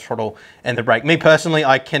case for the throttle and the brake. Me personally,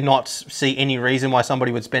 I cannot see any reason why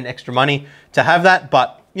somebody would spend extra money to have that,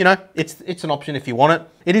 but you know, it's an option if you want it.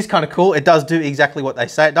 It is kind of cool. It does do exactly what they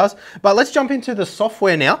say it does. But let's jump into the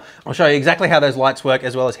software now. I'll show you exactly how those lights work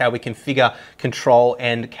as well as how we configure, control,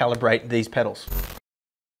 and calibrate these pedals.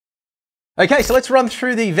 Okay, so let's run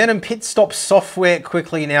through the Venym pit stop software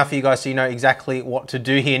quickly now for you guys so you know exactly what to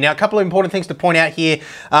do here. Now, a couple of important things to point out here.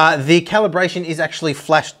 The calibration is actually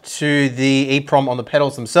flashed to the EEPROM on the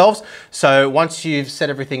pedals themselves. So once you've set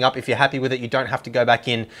everything up, if you're happy with it, you don't have to go back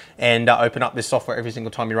in and open up this software every single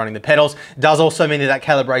time you're running the pedals. It does also mean that that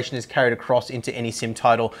calibration is carried across into any sim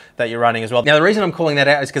title that you're running as well. Now, the reason I'm calling that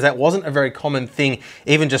out is because that wasn't a very common thing,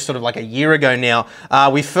 even just sort of like a year ago now.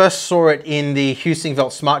 We first saw it in the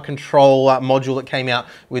Husingveld Smart Control module that came out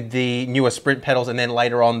with the newer Sprint pedals, and then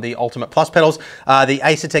later on the Ultimate Plus pedals. The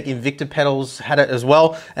Acertec Invicta pedals had it as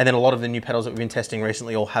well, and then a lot of the new pedals that we've been testing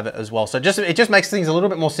recently all have it as well. So it just makes things a little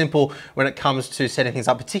bit more simple when it comes to setting things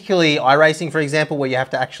up, particularly iRacing, for example, where you have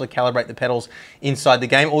to actually calibrate the pedals inside the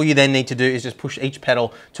game. All you then need to do is just push each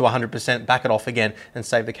pedal to 100%, back it off again, and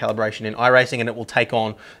save the calibration in iRacing, and it will take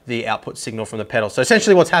on the output signal from the pedals. So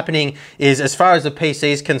essentially what's happening is, as far as the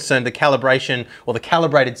PC is concerned, the calibration or the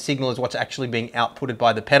calibrated signal is what's actually being outputted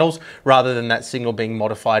by the pedals, rather than that signal being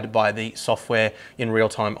modified by the software in real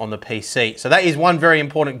time on the PC. So that is one very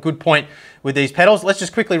important good point with these pedals. Let's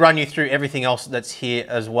just quickly run you through everything else that's here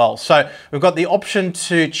as well. So we've got the option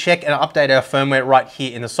to check and update our firmware right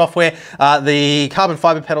here in the software. The carbon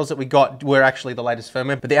fiber pedals that we got were actually the latest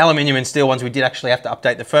firmware, but the aluminium and steel ones we did actually have to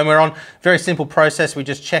update the firmware on. Very simple process. We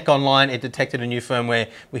just check online, it detected a new firmware.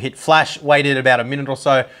 We hit flash, waited about a minute or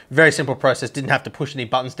so. Very simple process. Didn't have to push any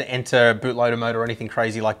buttons to enter bootloader mode or anything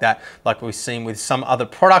crazy like that, like we've seen with some other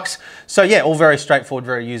products. So yeah, all very straightforward,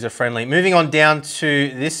 very user friendly. Moving on down to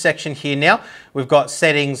this section here now. We've got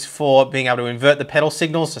settings for being able to invert the pedal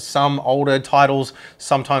signals. So some older titles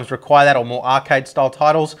sometimes require that, or more arcade style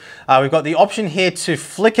titles. We've got the option here to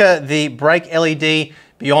flicker the brake LED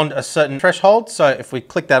beyond a certain threshold. So if we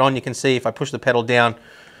click that on, you can see if I push the pedal down,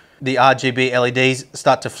 the RGB LEDs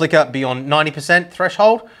start to flicker beyond 90%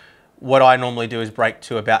 threshold. What I normally do is brake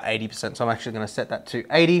to about 80%. So I'm actually going to set that to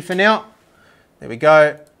 80 for now. There we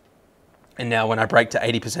go. And now when I brake to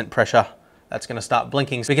 80% pressure, that's going to start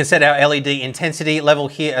blinking. So we can set our LED intensity level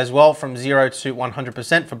here as well from 0 to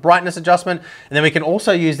 100% for brightness adjustment. And then we can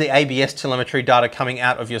also use the ABS telemetry data coming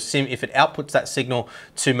out of your sim if it outputs that signal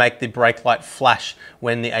to make the brake light flash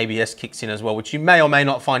when the ABS kicks in as well, which you may or may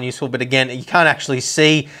not find useful. But again, you can't actually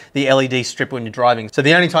see the LED strip when you're driving. So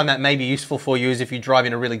the only time that may be useful for you is if you drive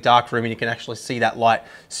in a really dark room and you can actually see that light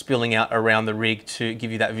spilling out around the rig to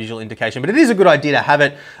give you that visual indication. But it is a good idea to have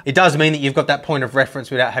it. It does mean that you've got that point of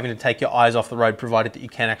reference without having to take your eyes off the road, provided that you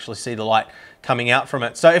can actually see the light coming out from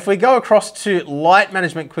it. So if we go across to light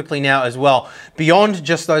management quickly now as well, beyond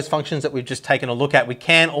just those functions that we've just taken a look at, we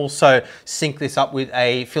can also sync this up with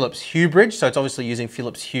a Philips Hue bridge. So it's obviously using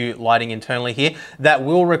Philips Hue lighting internally here. That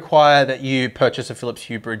will require that you purchase a Philips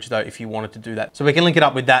Hue bridge though, if you wanted to do that. So we can link it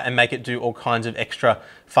up with that and make it do all kinds of extra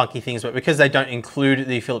funky things, but because they don't include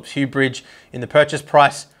the Philips Hue bridge in the purchase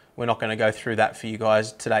price, we're not going to go through that for you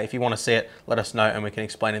guys today. If you want to see it, let us know and we can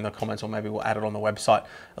explain in the comments, or maybe we'll add it on the website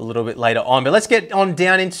a little bit later on. But let's get on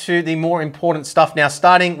down into the more important stuff now,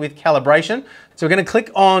 starting with calibration. So we're going to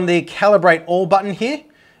click on the Calibrate All button here,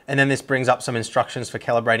 and then this brings up some instructions for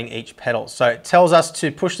calibrating each pedal. So it tells us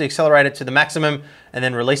to push the accelerator to the maximum and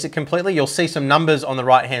then release it completely. You'll see some numbers on the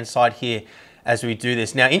right-hand side here as we do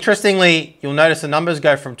this. Now, interestingly, you'll notice the numbers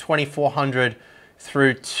go from 2400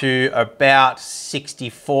 through to about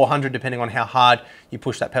 6400, depending on how hard you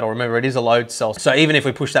push that pedal. Remember, it is a load cell. So even if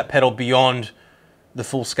we push that pedal beyond the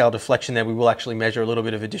full scale deflection there, we will actually measure a little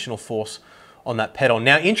bit of additional force on that pedal.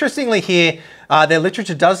 Now, interestingly here, their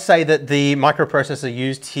literature does say that the microprocessor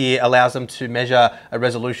used here allows them to measure a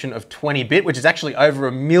resolution of 20-bit, which is actually over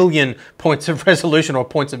 1 million points of resolution or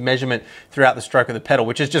points of measurement throughout the stroke of the pedal,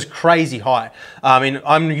 which is just crazy high. I mean,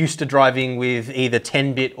 I'm used to driving with either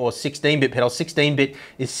 10-bit or 16-bit pedals. 16-bit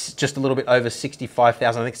is just a little bit over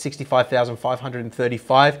 65,000, I think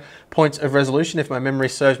 65,535 points of resolution, if my memory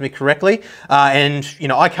serves me correctly. And, you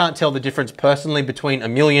know, I can't tell the difference personally between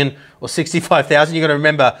 1 million or 65,000. You got to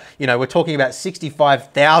remember, you know, we're talking about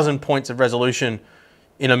 65,000 points of resolution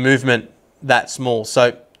in a movement that small.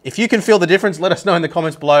 So if you can feel the difference, let us know in the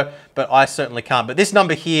comments below, but I certainly can't. But this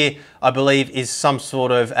number here, I believe, is some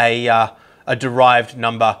sort of a derived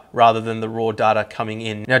number rather than the raw data coming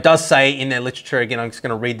in. Now, it does say in their literature, again, I'm just going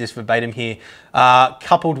to read this verbatim here,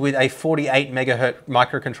 coupled with a 48 megahertz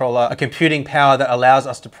microcontroller, a computing power that allows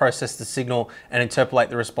us to process the signal and interpolate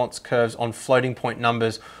the response curves on floating point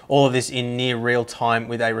numbers, all of this in near real time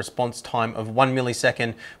with a response time of 1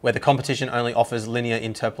 millisecond, where the competition only offers linear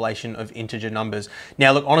interpolation of integer numbers.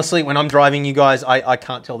 Now, look, honestly, when I'm driving, you guys, I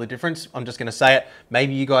can't tell the difference. I'm just going to say it.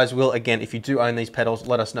 Maybe you guys will. Again, if you do own these pedals,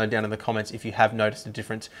 let us know down in the comments if you have noticed a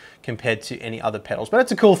difference compared to any other pedals. But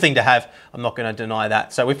it's a cool thing to have. I'm not going to deny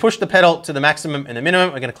that. So we've pushed the pedal to the maximum and the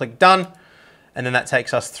minimum. We're going to click done. And then that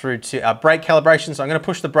takes us through to our brake calibration. So I'm going to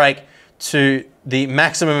push the brake to the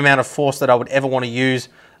maximum amount of force that I would ever want to use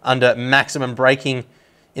under maximum braking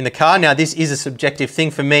in the car. Now, this is a subjective thing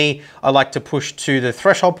for me. I like to push to the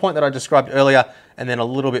threshold point that I described earlier and then a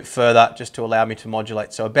little bit further just to allow me to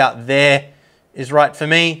modulate. So about there is right for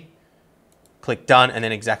me. Click done, and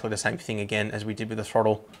then exactly the same thing again as we did with the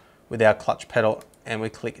throttle with our clutch pedal, and we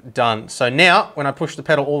click done. So now when I push the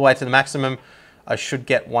pedal all the way to the maximum, I should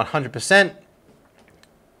get 100%.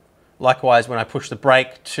 Likewise, when I push the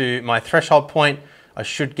brake to my threshold point, I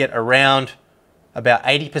should get around about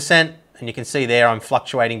 80%. And you can see there I'm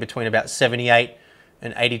fluctuating between about 78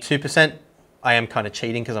 and 82%. I am kind of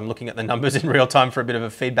cheating because I'm looking at the numbers in real time for a bit of a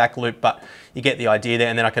feedback loop, but you get the idea there.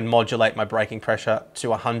 And then I can modulate my braking pressure to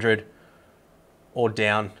 100 or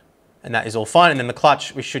down, and that is all fine. And then the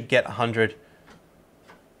clutch, we should get 100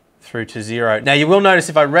 through to 0. Now you will notice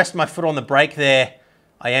if I rest my foot on the brake there,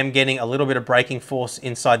 I am getting a little bit of braking force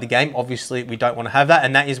inside the game. Obviously we don't want to have that,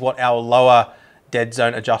 and that is what our lower dead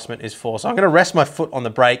zone adjustment is for. So I'm going to rest my foot on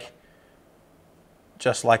the brake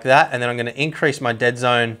just like that, and then I'm going to increase my dead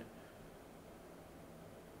zone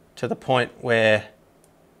to the point where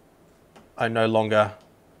I no longer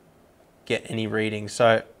get any reading.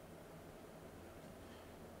 So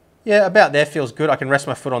yeah, about there feels good. I can rest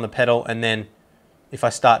my foot on the pedal, and then if I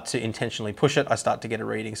start to intentionally push it, I start to get a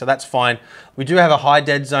reading. So that's fine. We do have a high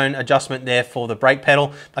dead zone adjustment there for the brake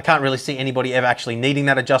pedal. I can't really see anybody ever actually needing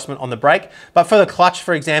that adjustment on the brake. But for the clutch,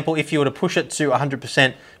 for example, if you were to push it to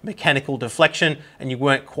 100% mechanical deflection and you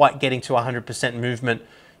weren't quite getting to 100% movement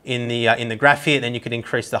in the graph here, then you could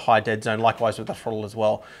increase the high dead zone, likewise with the throttle as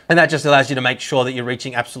well. And that just allows you to make sure that you're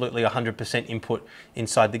reaching absolutely 100% input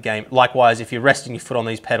inside the game. Likewise, if you're resting your foot on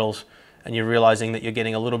these pedals and you're realizing that you're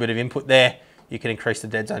getting a little bit of input there, you can increase the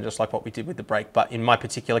dead zone just like what we did with the brake. But in my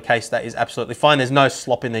particular case, that is absolutely fine. There's no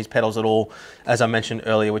slop in these pedals at all, as I mentioned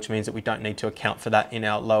earlier, which means that we don't need to account for that in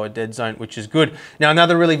our lower dead zone, which is good. Now,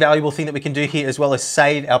 another really valuable thing that we can do here as well is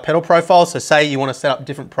save our pedal profiles. So say you want to set up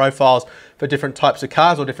different profiles for different types of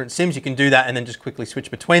cars or different sims, you can do that and then just quickly switch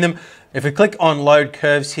between them. If we click on load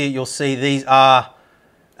curves here, you'll see these are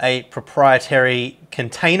a proprietary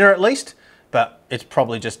container at least, but it's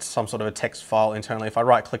probably just some sort of a text file internally. If I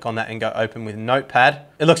right click on that and go open with Notepad,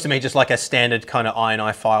 it looks to me just like a standard kind of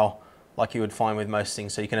INI file like you would find with most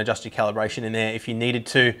things. So you can adjust your calibration in there if you needed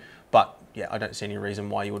to, but yeah, I don't see any reason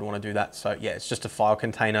why you would want to do that. So yeah, it's just a file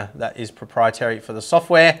container that is proprietary for the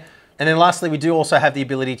software. And then lastly, we do also have the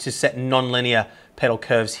ability to set non-linear pedal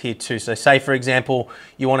curves here too. So say for example,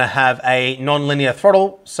 you want to have a non-linear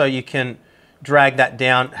throttle, so you can drag that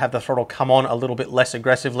down, have the throttle come on a little bit less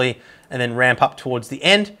aggressively, and then ramp up towards the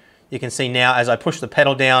end. You can see now as I push the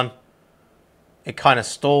pedal down, it kind of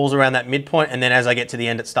stalls around that midpoint, and then as I get to the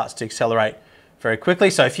end, it starts to accelerate very quickly.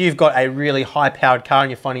 So if you've got a really high-powered car and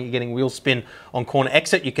you're finding you're getting wheel spin on corner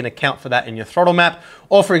exit, you can account for that in your throttle map.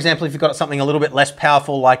 Or for example, if you've got something a little bit less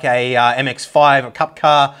powerful like a MX-5, a cup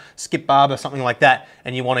car, skip barb or something like that,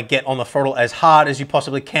 and you want to get on the throttle as hard as you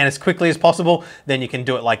possibly can, as quickly as possible, then you can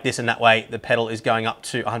do it like this, and that way the pedal is going up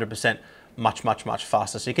to 100% much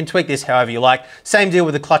faster. So you can tweak this however you like. Same deal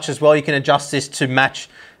with the clutch as well. You can adjust this to match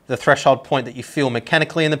the threshold point that you feel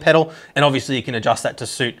mechanically in the pedal, and obviously you can adjust that to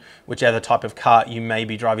suit whichever type of car you may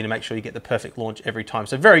be driving to make sure you get the perfect launch every time.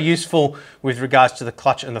 So very useful with regards to the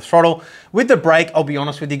clutch and the throttle. With the brake, I'll be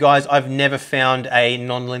honest with you guys, I've never found a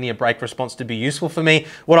non-linear brake response to be useful for me.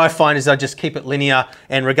 What I find is I just keep it linear,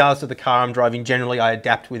 and regardless of the car I'm driving, generally I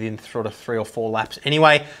adapt within sort of 3 or 4 laps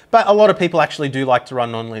anyway. But a lot of people actually do like to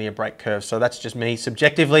run non-linear brake curves, so that's just me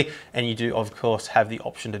subjectively, and you do of course have the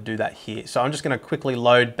option to do that here. So I'm just going to quickly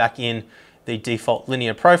load back in the default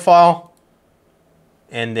linear profile,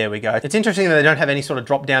 and there we go. It's interesting that they don't have any sort of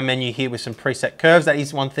drop down menu here with some preset curves. That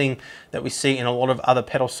is one thing that we see in a lot of other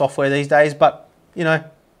pedal software these days, but you know,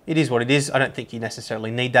 it is what it is. I don't think you necessarily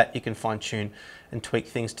need that. You can fine tune and tweak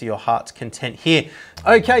things to your heart's content here.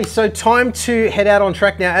 Okay, so time to head out on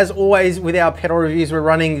track now. As always with our pedal reviews, we're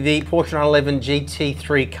running the Porsche 911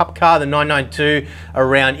 GT3 Cup car, the 992,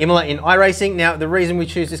 around Imola in iRacing. Now, the reason we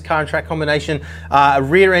choose this car and track combination, a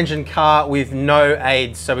rear engine car with no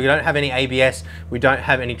aids. So we don't have any ABS, we don't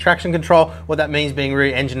have any traction control. What that means being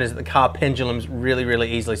rear engine is that the car pendulums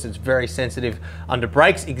really easily, so it's very sensitive under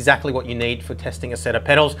brakes, exactly what you need for testing a set of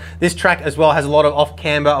pedals. This track as well has a lot of off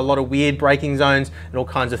camber, a lot of weird braking zones, and all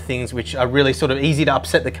kinds of things which are really sort of easy to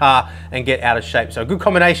upset the car and get out of shape. So a good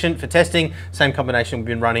combination for testing. Same combination we've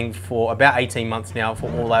been running for about 18 months now for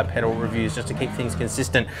all our pedal reviews, just to keep things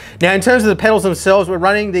consistent. Now, in terms of the pedals themselves, we're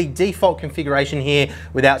running the default configuration here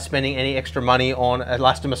without spending any extra money on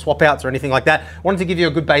elastomer swap outs or anything like that. Wanted to give you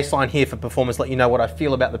a good baseline here for performance, let you know what I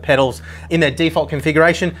feel about the pedals in their default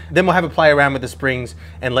configuration. Then we'll have a play around with the springs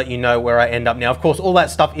and let you know where I end up. Now, of course, all that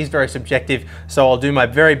stuff is very subjective, so I'll do my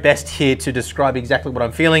very best here to describe exactly what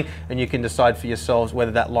I'm feeling, and you can decide for yourselves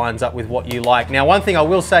whether that lines up with what you like. Now, one thing I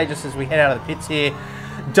will say, just as we head out of the pits here,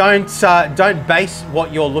 don't base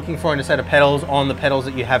what you're looking for in a set of pedals on the pedals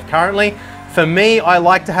that you have currently. For me, I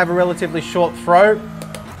like to have a relatively short throw.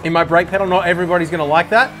 in my brake pedal. Not everybody's gonna like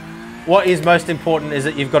that. What is most important is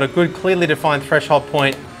that you've got a good, clearly defined threshold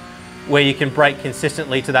point where you can brake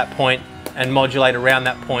consistently to that point and modulate around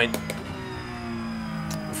that point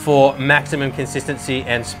for maximum consistency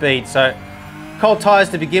and speed. So cold tires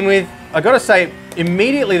to begin with. I gotta say,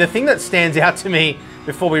 immediately the thing that stands out to me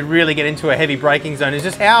before we really get into a heavy braking zone is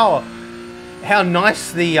just how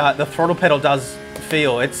nice the throttle pedal does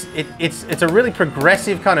feel. It's a really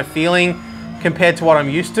progressive kind of feeling compared to what I'm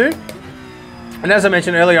used to. And as I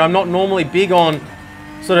mentioned earlier, I'm not normally big on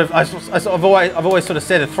sort of, I've always sort of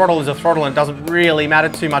said a throttle is a throttle and it doesn't really matter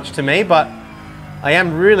too much to me, but I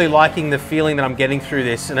am really liking the feeling that I'm getting through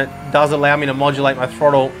this, and it does allow me to modulate my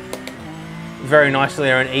throttle very nicely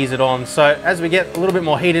there and ease it on. So as we get a little bit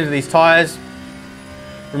more heat into these tires,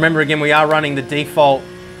 remember again, we are running the default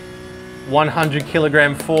 100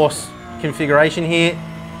 kilogram force configuration here.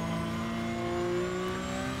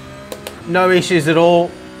 No issues at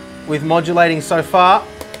all with modulating so far.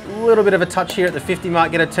 A little bit of a touch here at the 50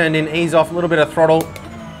 mark, get it turned in, ease off, a little bit of throttle.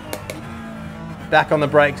 Back on the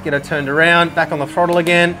brakes, get it turned around, back on the throttle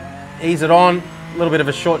again, ease it on. A little bit of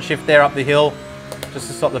a short shift there up the hill, just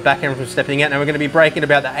to stop the back end from stepping out. Now we're going to be braking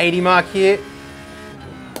about the 80 mark here.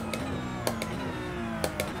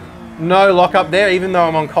 No lock up there, even though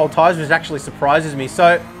I'm on cold tires, which actually surprises me.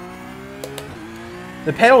 So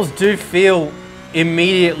the pedals do feel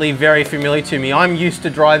immediately very familiar to me. I'm used to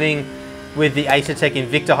driving with the Acertec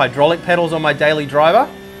Invicta hydraulic pedals on my daily driver.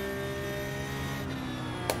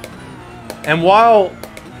 And while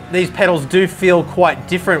these pedals do feel quite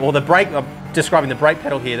different, or the brake, I'm describing the brake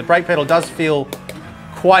pedal here, the brake pedal does feel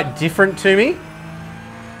quite different to me.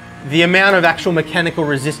 The amount of actual mechanical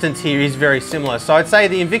resistance here is very similar. So I'd say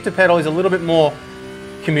the Invicta pedal is a little bit more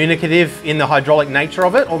communicative in the hydraulic nature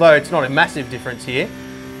of it, although it's not a massive difference here.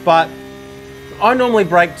 But I normally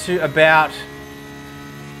brake to about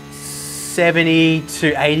 70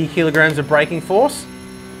 to 80 kilograms of braking force,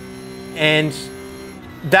 and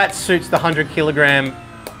that suits the 100 kilogram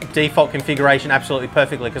default configuration absolutely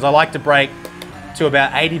perfectly, because I like to brake to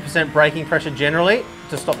about 80% braking pressure generally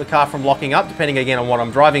to stop the car from locking up, depending again on what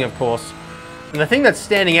I'm driving, of course. And the thing that's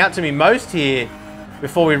standing out to me most here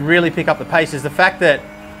before we really pick up the pace is the fact that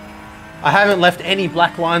I haven't left any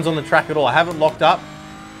black lines on the track at all. I haven't locked up.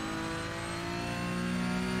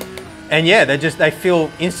 And yeah, they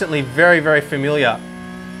feel instantly very, very familiar.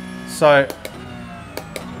 So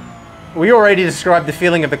we already described the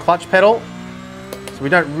feeling of the clutch pedal, so we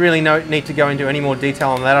don't really need to go into any more detail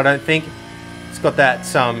on that, I don't think. It's got that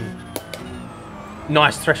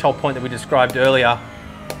nice threshold point that we described earlier.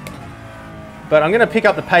 But I'm going to pick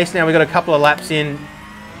up the pace now. We've got a couple of laps in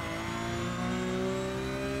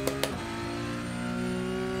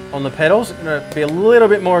on the pedals. I'm going to be a little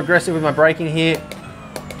bit more aggressive with my braking here.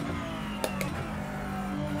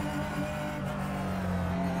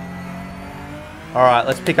 All right,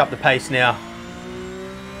 let's pick up the pace now.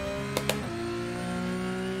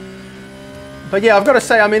 But yeah, I've got to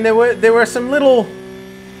say, I mean, there were some little,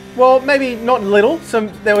 well, maybe not little,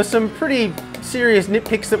 there were some pretty serious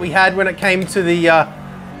nitpicks that we had when it came to the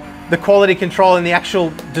quality control and the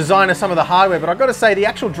actual design of some of the hardware. But I've got to say, the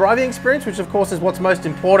actual driving experience, which of course is what's most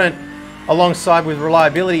important alongside with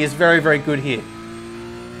reliability, is very, very good here.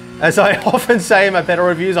 As I often say in my pedal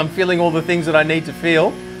reviews, I'm feeling all the things that I need to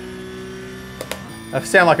feel. I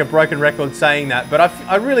sound like a broken record saying that, but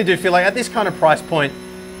I really do feel like at this kind of price point,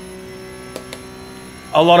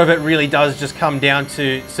 a lot of it really does just come down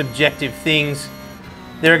to subjective things.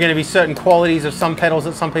 There are going to be certain qualities of some pedals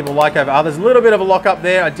that some people like over others. A little bit of a lock up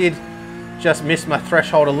there. I did just miss my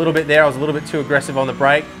threshold a little bit there. I was a little bit too aggressive on the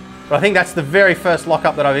brake, but I think that's the very first lock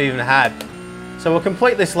up that I've even had. So we'll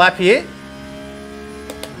complete this lap here.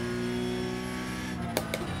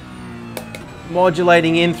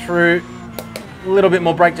 Modulating in through. A little bit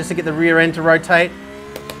more brake just to get the rear end to rotate.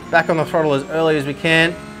 Back on the throttle as early as we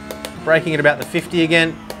can. Braking at about the 50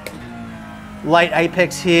 again. Late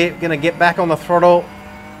apex here. Gonna get back on the throttle.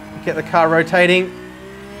 Get the car rotating.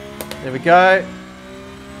 There we go.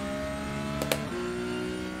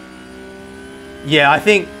 Yeah, I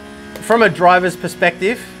think from a driver's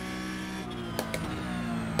perspective,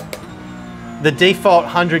 the default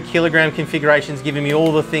 100 kilogram configuration is giving me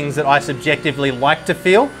all the things that I subjectively like to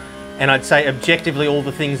feel. And I'd say objectively all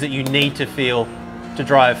the things that you need to feel to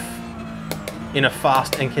drive in a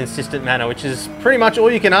fast and consistent manner, which is pretty much all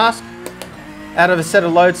you can ask out of a set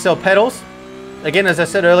of load cell pedals. Again, as I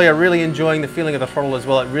said earlier, really enjoying the feeling of the throttle as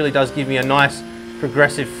well. It really does give me a nice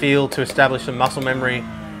progressive feel to establish some muscle memory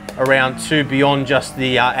around to beyond just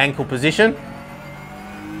the ankle position.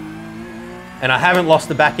 And I haven't lost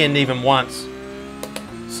the back end even once.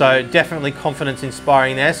 So definitely confidence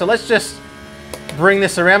inspiring there. So let's just bring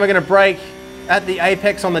this around. We're gonna brake at the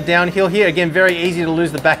apex on the downhill here. Again, very easy to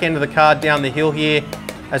lose the back end of the car down the hill here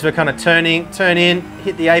as we're kind of turn in,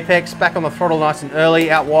 hit the apex, back on the throttle nice and early,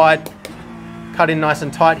 out wide, cut in nice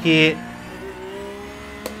and tight here.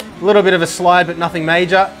 A little bit of a slide, but nothing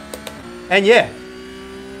major. And yeah,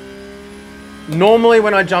 normally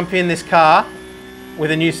when I jump in this car with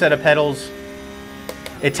a new set of pedals,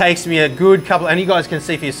 it takes me a good couple, and you guys can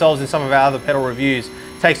see for yourselves in some of our other pedal reviews,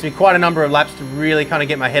 it takes me quite a number of laps to really kind of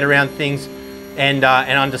get my head around things and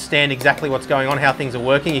understand exactly what's going on, how things are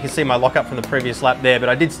working. You can see my lockup from the previous lap there, but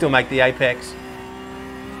I did still make the apex.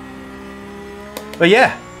 But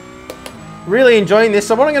yeah, really enjoying this.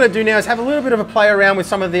 So what I'm going to do now is have a little bit of a play around with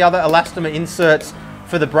some of the other elastomer inserts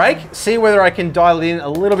for the brake, see whether I can dial it in a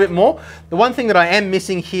little bit more. The one thing that I am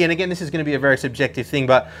missing here, and again, this is going to be a very subjective thing,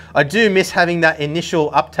 but I do miss having that initial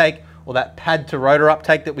uptake or that pad to rotor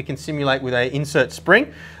uptake that we can simulate with a insert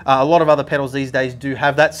spring. A lot of other pedals these days do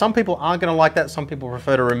have that. Some people aren't going to like that. Some people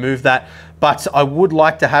prefer to remove that, but I would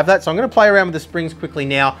like to have that. So I'm going to play around with the springs quickly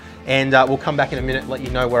now, and we'll come back in a minute, let you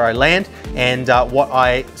know where I land and what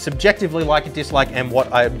I subjectively like and dislike and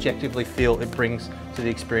what I objectively feel it brings to the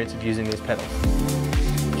experience of using these pedals.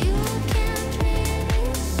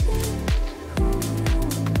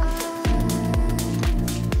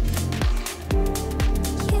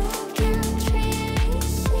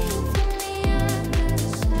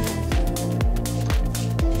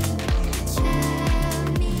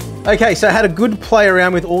 Okay, so I had a good play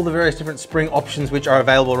around with all the various different spring options which are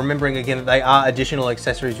available, remembering again that they are additional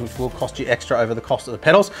accessories which will cost you extra over the cost of the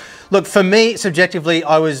pedals. Look, for me, subjectively,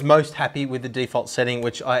 I was most happy with the default setting,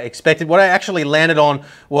 which I expected. What I actually landed on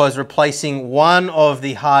was replacing one of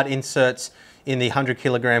the hard inserts in the 100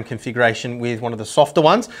 kilogram configuration with one of the softer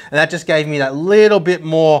ones, and that just gave me that little bit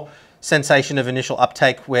more sensation of initial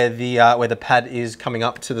uptake where the pad is coming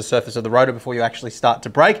up to the surface of the rotor before you actually start to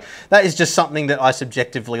brake. That is just something that I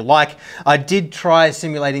subjectively like. I did try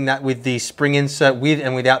simulating that with the spring insert with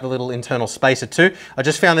and without the little internal spacer too. I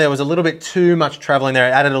just found there was a little bit too much traveling there.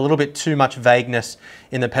 It added a little bit too much vagueness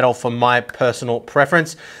in the pedal for my personal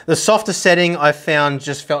preference. The softer setting I found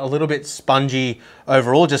just felt a little bit spongy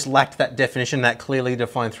overall, just lacked that definition, that clearly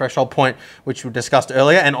defined threshold point, which we discussed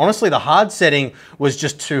earlier. And honestly, the hard setting was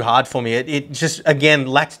just too hard for me. It just, again,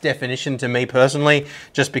 lacked definition to me personally,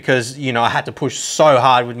 just because, you know, I had to push so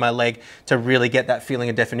hard with my leg to really get that feeling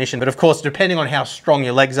of definition. But of course, depending on how strong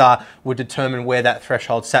your legs are would determine where that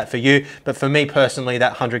threshold sat for you. But for me personally,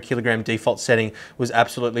 that 100 kilogram default setting was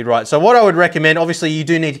absolutely right. So what I would recommend, obviously you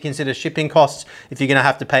do need to consider shipping costs. If you're gonna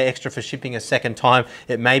have to pay extra for shipping a second time,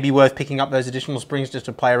 it may be worth picking up those additional springs just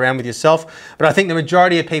to play around with yourself. But I think the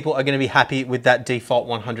majority of people are gonna be happy with that default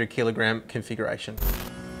 100 kilogram configuration.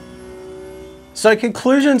 So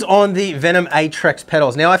conclusions on the Venym Atrax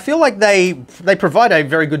pedals. Now I feel like they provide a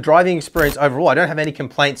very good driving experience overall. I don't have any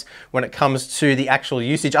complaints when it comes to the actual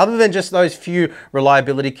usage, other than just those few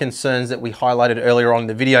reliability concerns that we highlighted earlier on in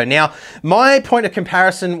the video. Now, my point of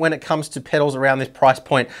comparison when it comes to pedals around this price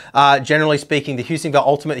point are, generally speaking, the Heusinkveld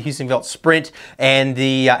Ultimate, the Heusinkveld Sprint, and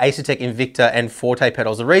the Asetek Invicta and Forte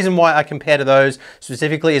pedals. The reason why I compare to those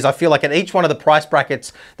specifically is I feel like at each one of the price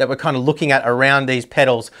brackets that we're kind of looking at around these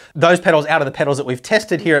pedals, those pedals out of the pedals that we've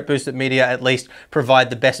tested here at Boosted Media at least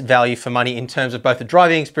provide the best value for money in terms of both the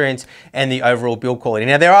driving experience and the overall build quality.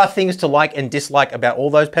 Now, there are things to like and dislike about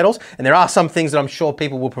all those pedals, and there are some things that I'm sure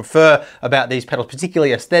people will prefer about these pedals,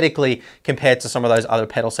 particularly aesthetically, compared to some of those other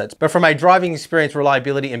pedal sets. But from a driving experience,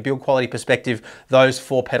 reliability, and build quality perspective, those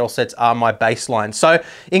four pedal sets are my baseline. So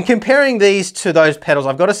in comparing these to those pedals,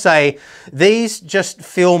 I've got to say, these just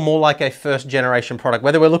feel more like a first generation product.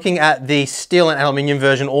 Whether we're looking at the steel and aluminium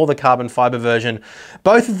version or the carbon fiber version,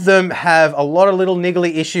 both of them have a lot of little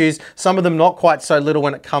niggly issues, some of them not quite so little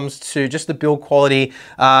when it comes to just the build quality,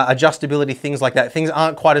 adjustability, things like that. Things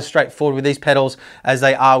aren't quite as straightforward with these pedals as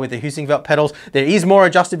they are with the Heusinkveld pedals. There is more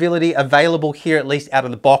adjustability available here, at least out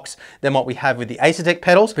of the box, than what we have with the Asetek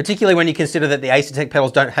pedals, particularly when you consider that the Asetek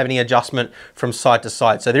pedals don't have any adjustment from side to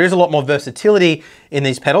side. So there is a lot more versatility in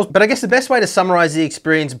these pedals, but I guess the best way to summarize the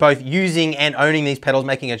experience, both using and owning these pedals,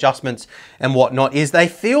 making adjustments and whatnot, is they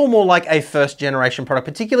feel more like a first generation product,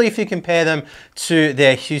 particularly if you compare them to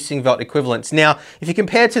their Heusinkveld equivalents. Now, if you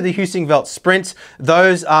compare to the Heusinkveld Sprints,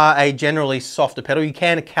 those are a generally softer pedal. You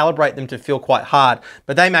can calibrate them to feel quite hard,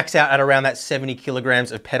 but they max out at around that 70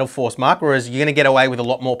 kilograms of pedal force mark, whereas you're gonna get away with a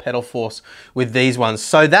lot more pedal force with these ones.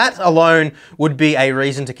 So that alone would be a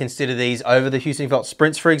reason to consider these over the Heusinkveld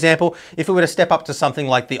Sprints, for example. If we were to step up to something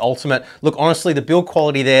like the Ultimate, look, honestly, the build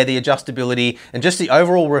quality there, the adjustability, and just the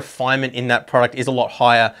overall refinement in that product is a lot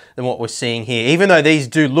higher than what we're seeing seeing here. Even though these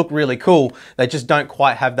do look really cool, they just don't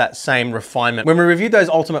quite have that same refinement. When we reviewed those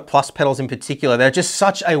Ultimate Plus pedals in particular, they're just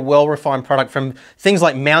such a well-refined product, from things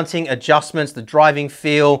like mounting, adjustments, the driving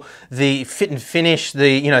feel, the fit and finish,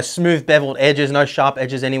 the smooth beveled edges, no sharp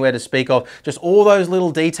edges anywhere to speak of. Just all those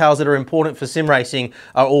little details that are important for sim racing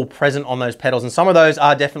are all present on those pedals, and some of those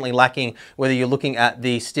are definitely lacking, whether you're looking at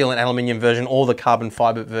the steel and aluminium version or the carbon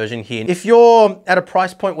fiber version here. If you're at a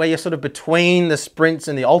price point where you're sort of between the Sprints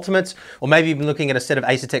and the Ultimates, or maybe even looking at a set of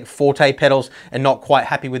Acertec Forte pedals and not quite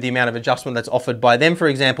happy with the amount of adjustment that's offered by them, for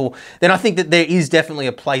example, then I think that there is definitely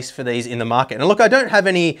a place for these in the market. And look, I don't have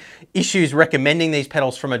any issues recommending these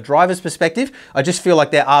pedals from a driver's perspective. I just feel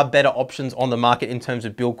like there are better options on the market in terms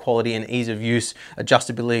of build quality and ease of use,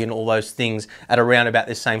 adjustability, and all those things at around about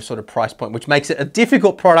this same sort of price point, which makes it a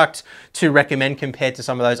difficult product to recommend compared to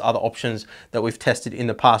some of those other options that we've tested in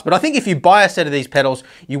the past. But I think if you buy a set of these pedals,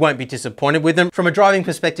 you won't be disappointed with them. From a driving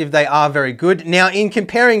perspective, they are very good. Now, in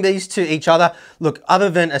comparing these to each other, look, other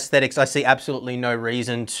than aesthetics, I see absolutely no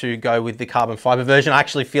reason to go with the carbon fiber version. I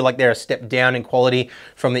actually feel like they're a step down in quality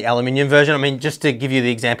from the aluminium version. I mean, just to give you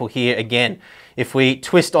the example here again, if we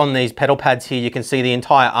twist on these pedal pads here, you can see the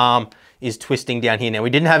entire arm is twisting down here. Now, we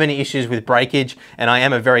didn't have any issues with breakage, and I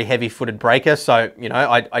am a very heavy-footed breaker, so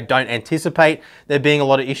I don't anticipate there being a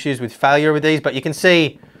lot of issues with failure with these, but you can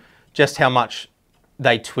see just how much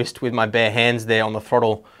they twist with my bare hands there on the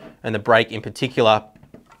throttle and the brake in particular.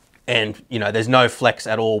 And there's no flex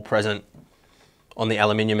at all present on the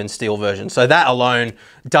aluminium and steel version. So that alone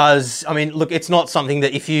does, I mean, look, it's not something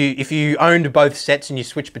that if you owned both sets and you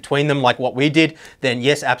switch between them like what we did, then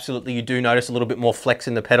yes, absolutely, you do notice a little bit more flex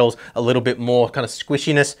in the pedals, a little bit more kind of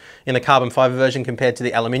squishiness in the carbon fiber version compared to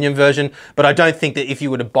the aluminium version. But I don't think that if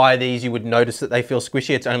you were to buy these, you would notice that they feel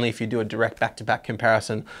squishy. It's only if you do a direct back-to-back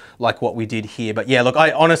comparison like what we did here. But yeah, look,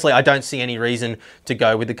 honestly, I don't see any reason to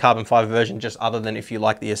go with the carbon fiber version, just other than if you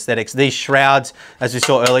like the aesthetics. These shrouds, as we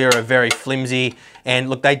saw earlier, are very flimsy. And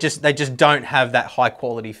look, they just don't have that high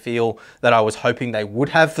quality feel that I was hoping they would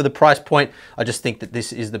have for the price point. I just think that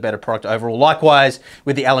this is the better product overall. Likewise,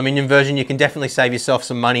 with the aluminium version, you can definitely save yourself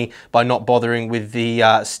some money by not bothering with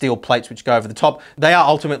the steel plates which go over the top. They are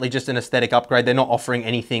ultimately just an aesthetic upgrade. They're not offering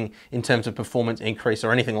anything in terms of performance increase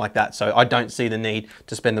or anything like that. So I don't see the need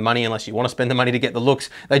to spend the money unless you want to spend the money to get the looks.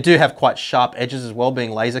 They do have quite sharp edges as well,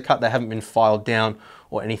 being laser cut. They haven't been filed down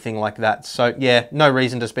or anything like that. So yeah, no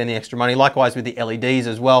reason to spend the extra money. Likewise with the LEDs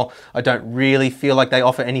as well, I don't really feel like they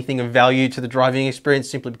offer anything of value to the driving experience,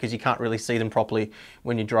 simply because you can't really see them properly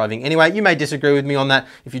when you're driving. Anyway, you may disagree with me on that.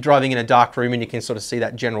 If you're driving in a dark room and you can sort of see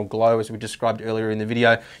that general glow as we described earlier in the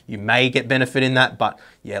video, you may get benefit in that. But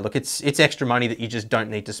yeah, look, it's extra money that you just don't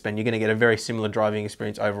need to spend. You're gonna get a very similar driving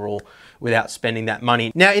experience overall without spending that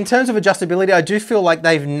money. Now, in terms of adjustability, I do feel like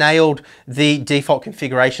they've nailed the default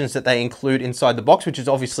configurations that they include inside the box, which is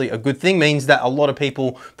obviously a good thing. Means that a lot of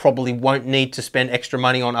people probably won't need to spend extra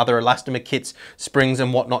money on other elastomer kits, springs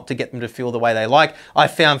and whatnot to get them to feel the way they like. I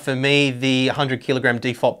found for me, the 100 kilogram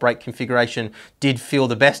default brake configuration did feel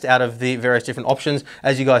the best out of the various different options.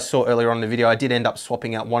 As you guys saw earlier on in the video, I did end up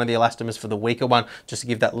swapping out one of the elastomers for the weaker one, just to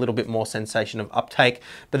give that little bit more sensation of uptake.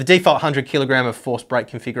 But the default 100 kilogram of force brake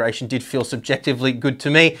configuration did feel subjectively good to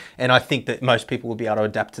me, and I think that most people will be able to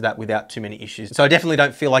adapt to that without too many issues. So I definitely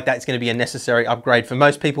don't feel like that's going to be a necessary upgrade for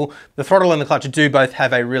most people. The throttle and the clutch do both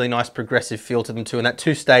have a really nice progressive feel to them too, and that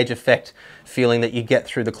two-stage effect feeling that you get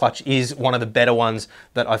through the clutch is one of the better ones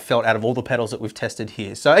that I've felt out of all the pedals that we've tested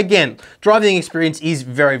here. So again, driving experience is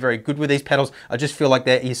very, very good with these pedals. I just feel like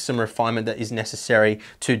there is some refinement that is necessary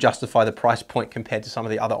to justify the price point compared to some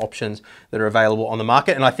of the other options that are available on the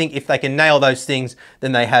market. And I think if they can nail those things,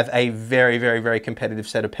 then they have a very, very, very competitive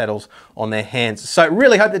set of pedals on their hands. So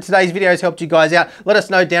really hope that today's video has helped you guys out. Let us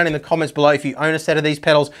know down in the comments below if you own a set of these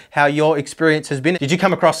pedals, how your experience has been. Did you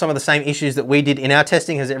come across some of the same issues that we did in our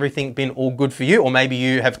testing? Has everything been all good for you? Or maybe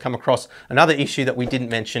you have come across another issue that we didn't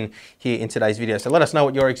mention here in today's video. So let us know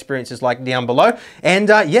what your experience is like down below. And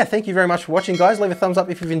yeah, thank you very much for watching, guys. Leave a thumbs up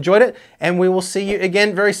if you've enjoyed it, and we will see you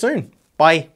again very soon. Bye.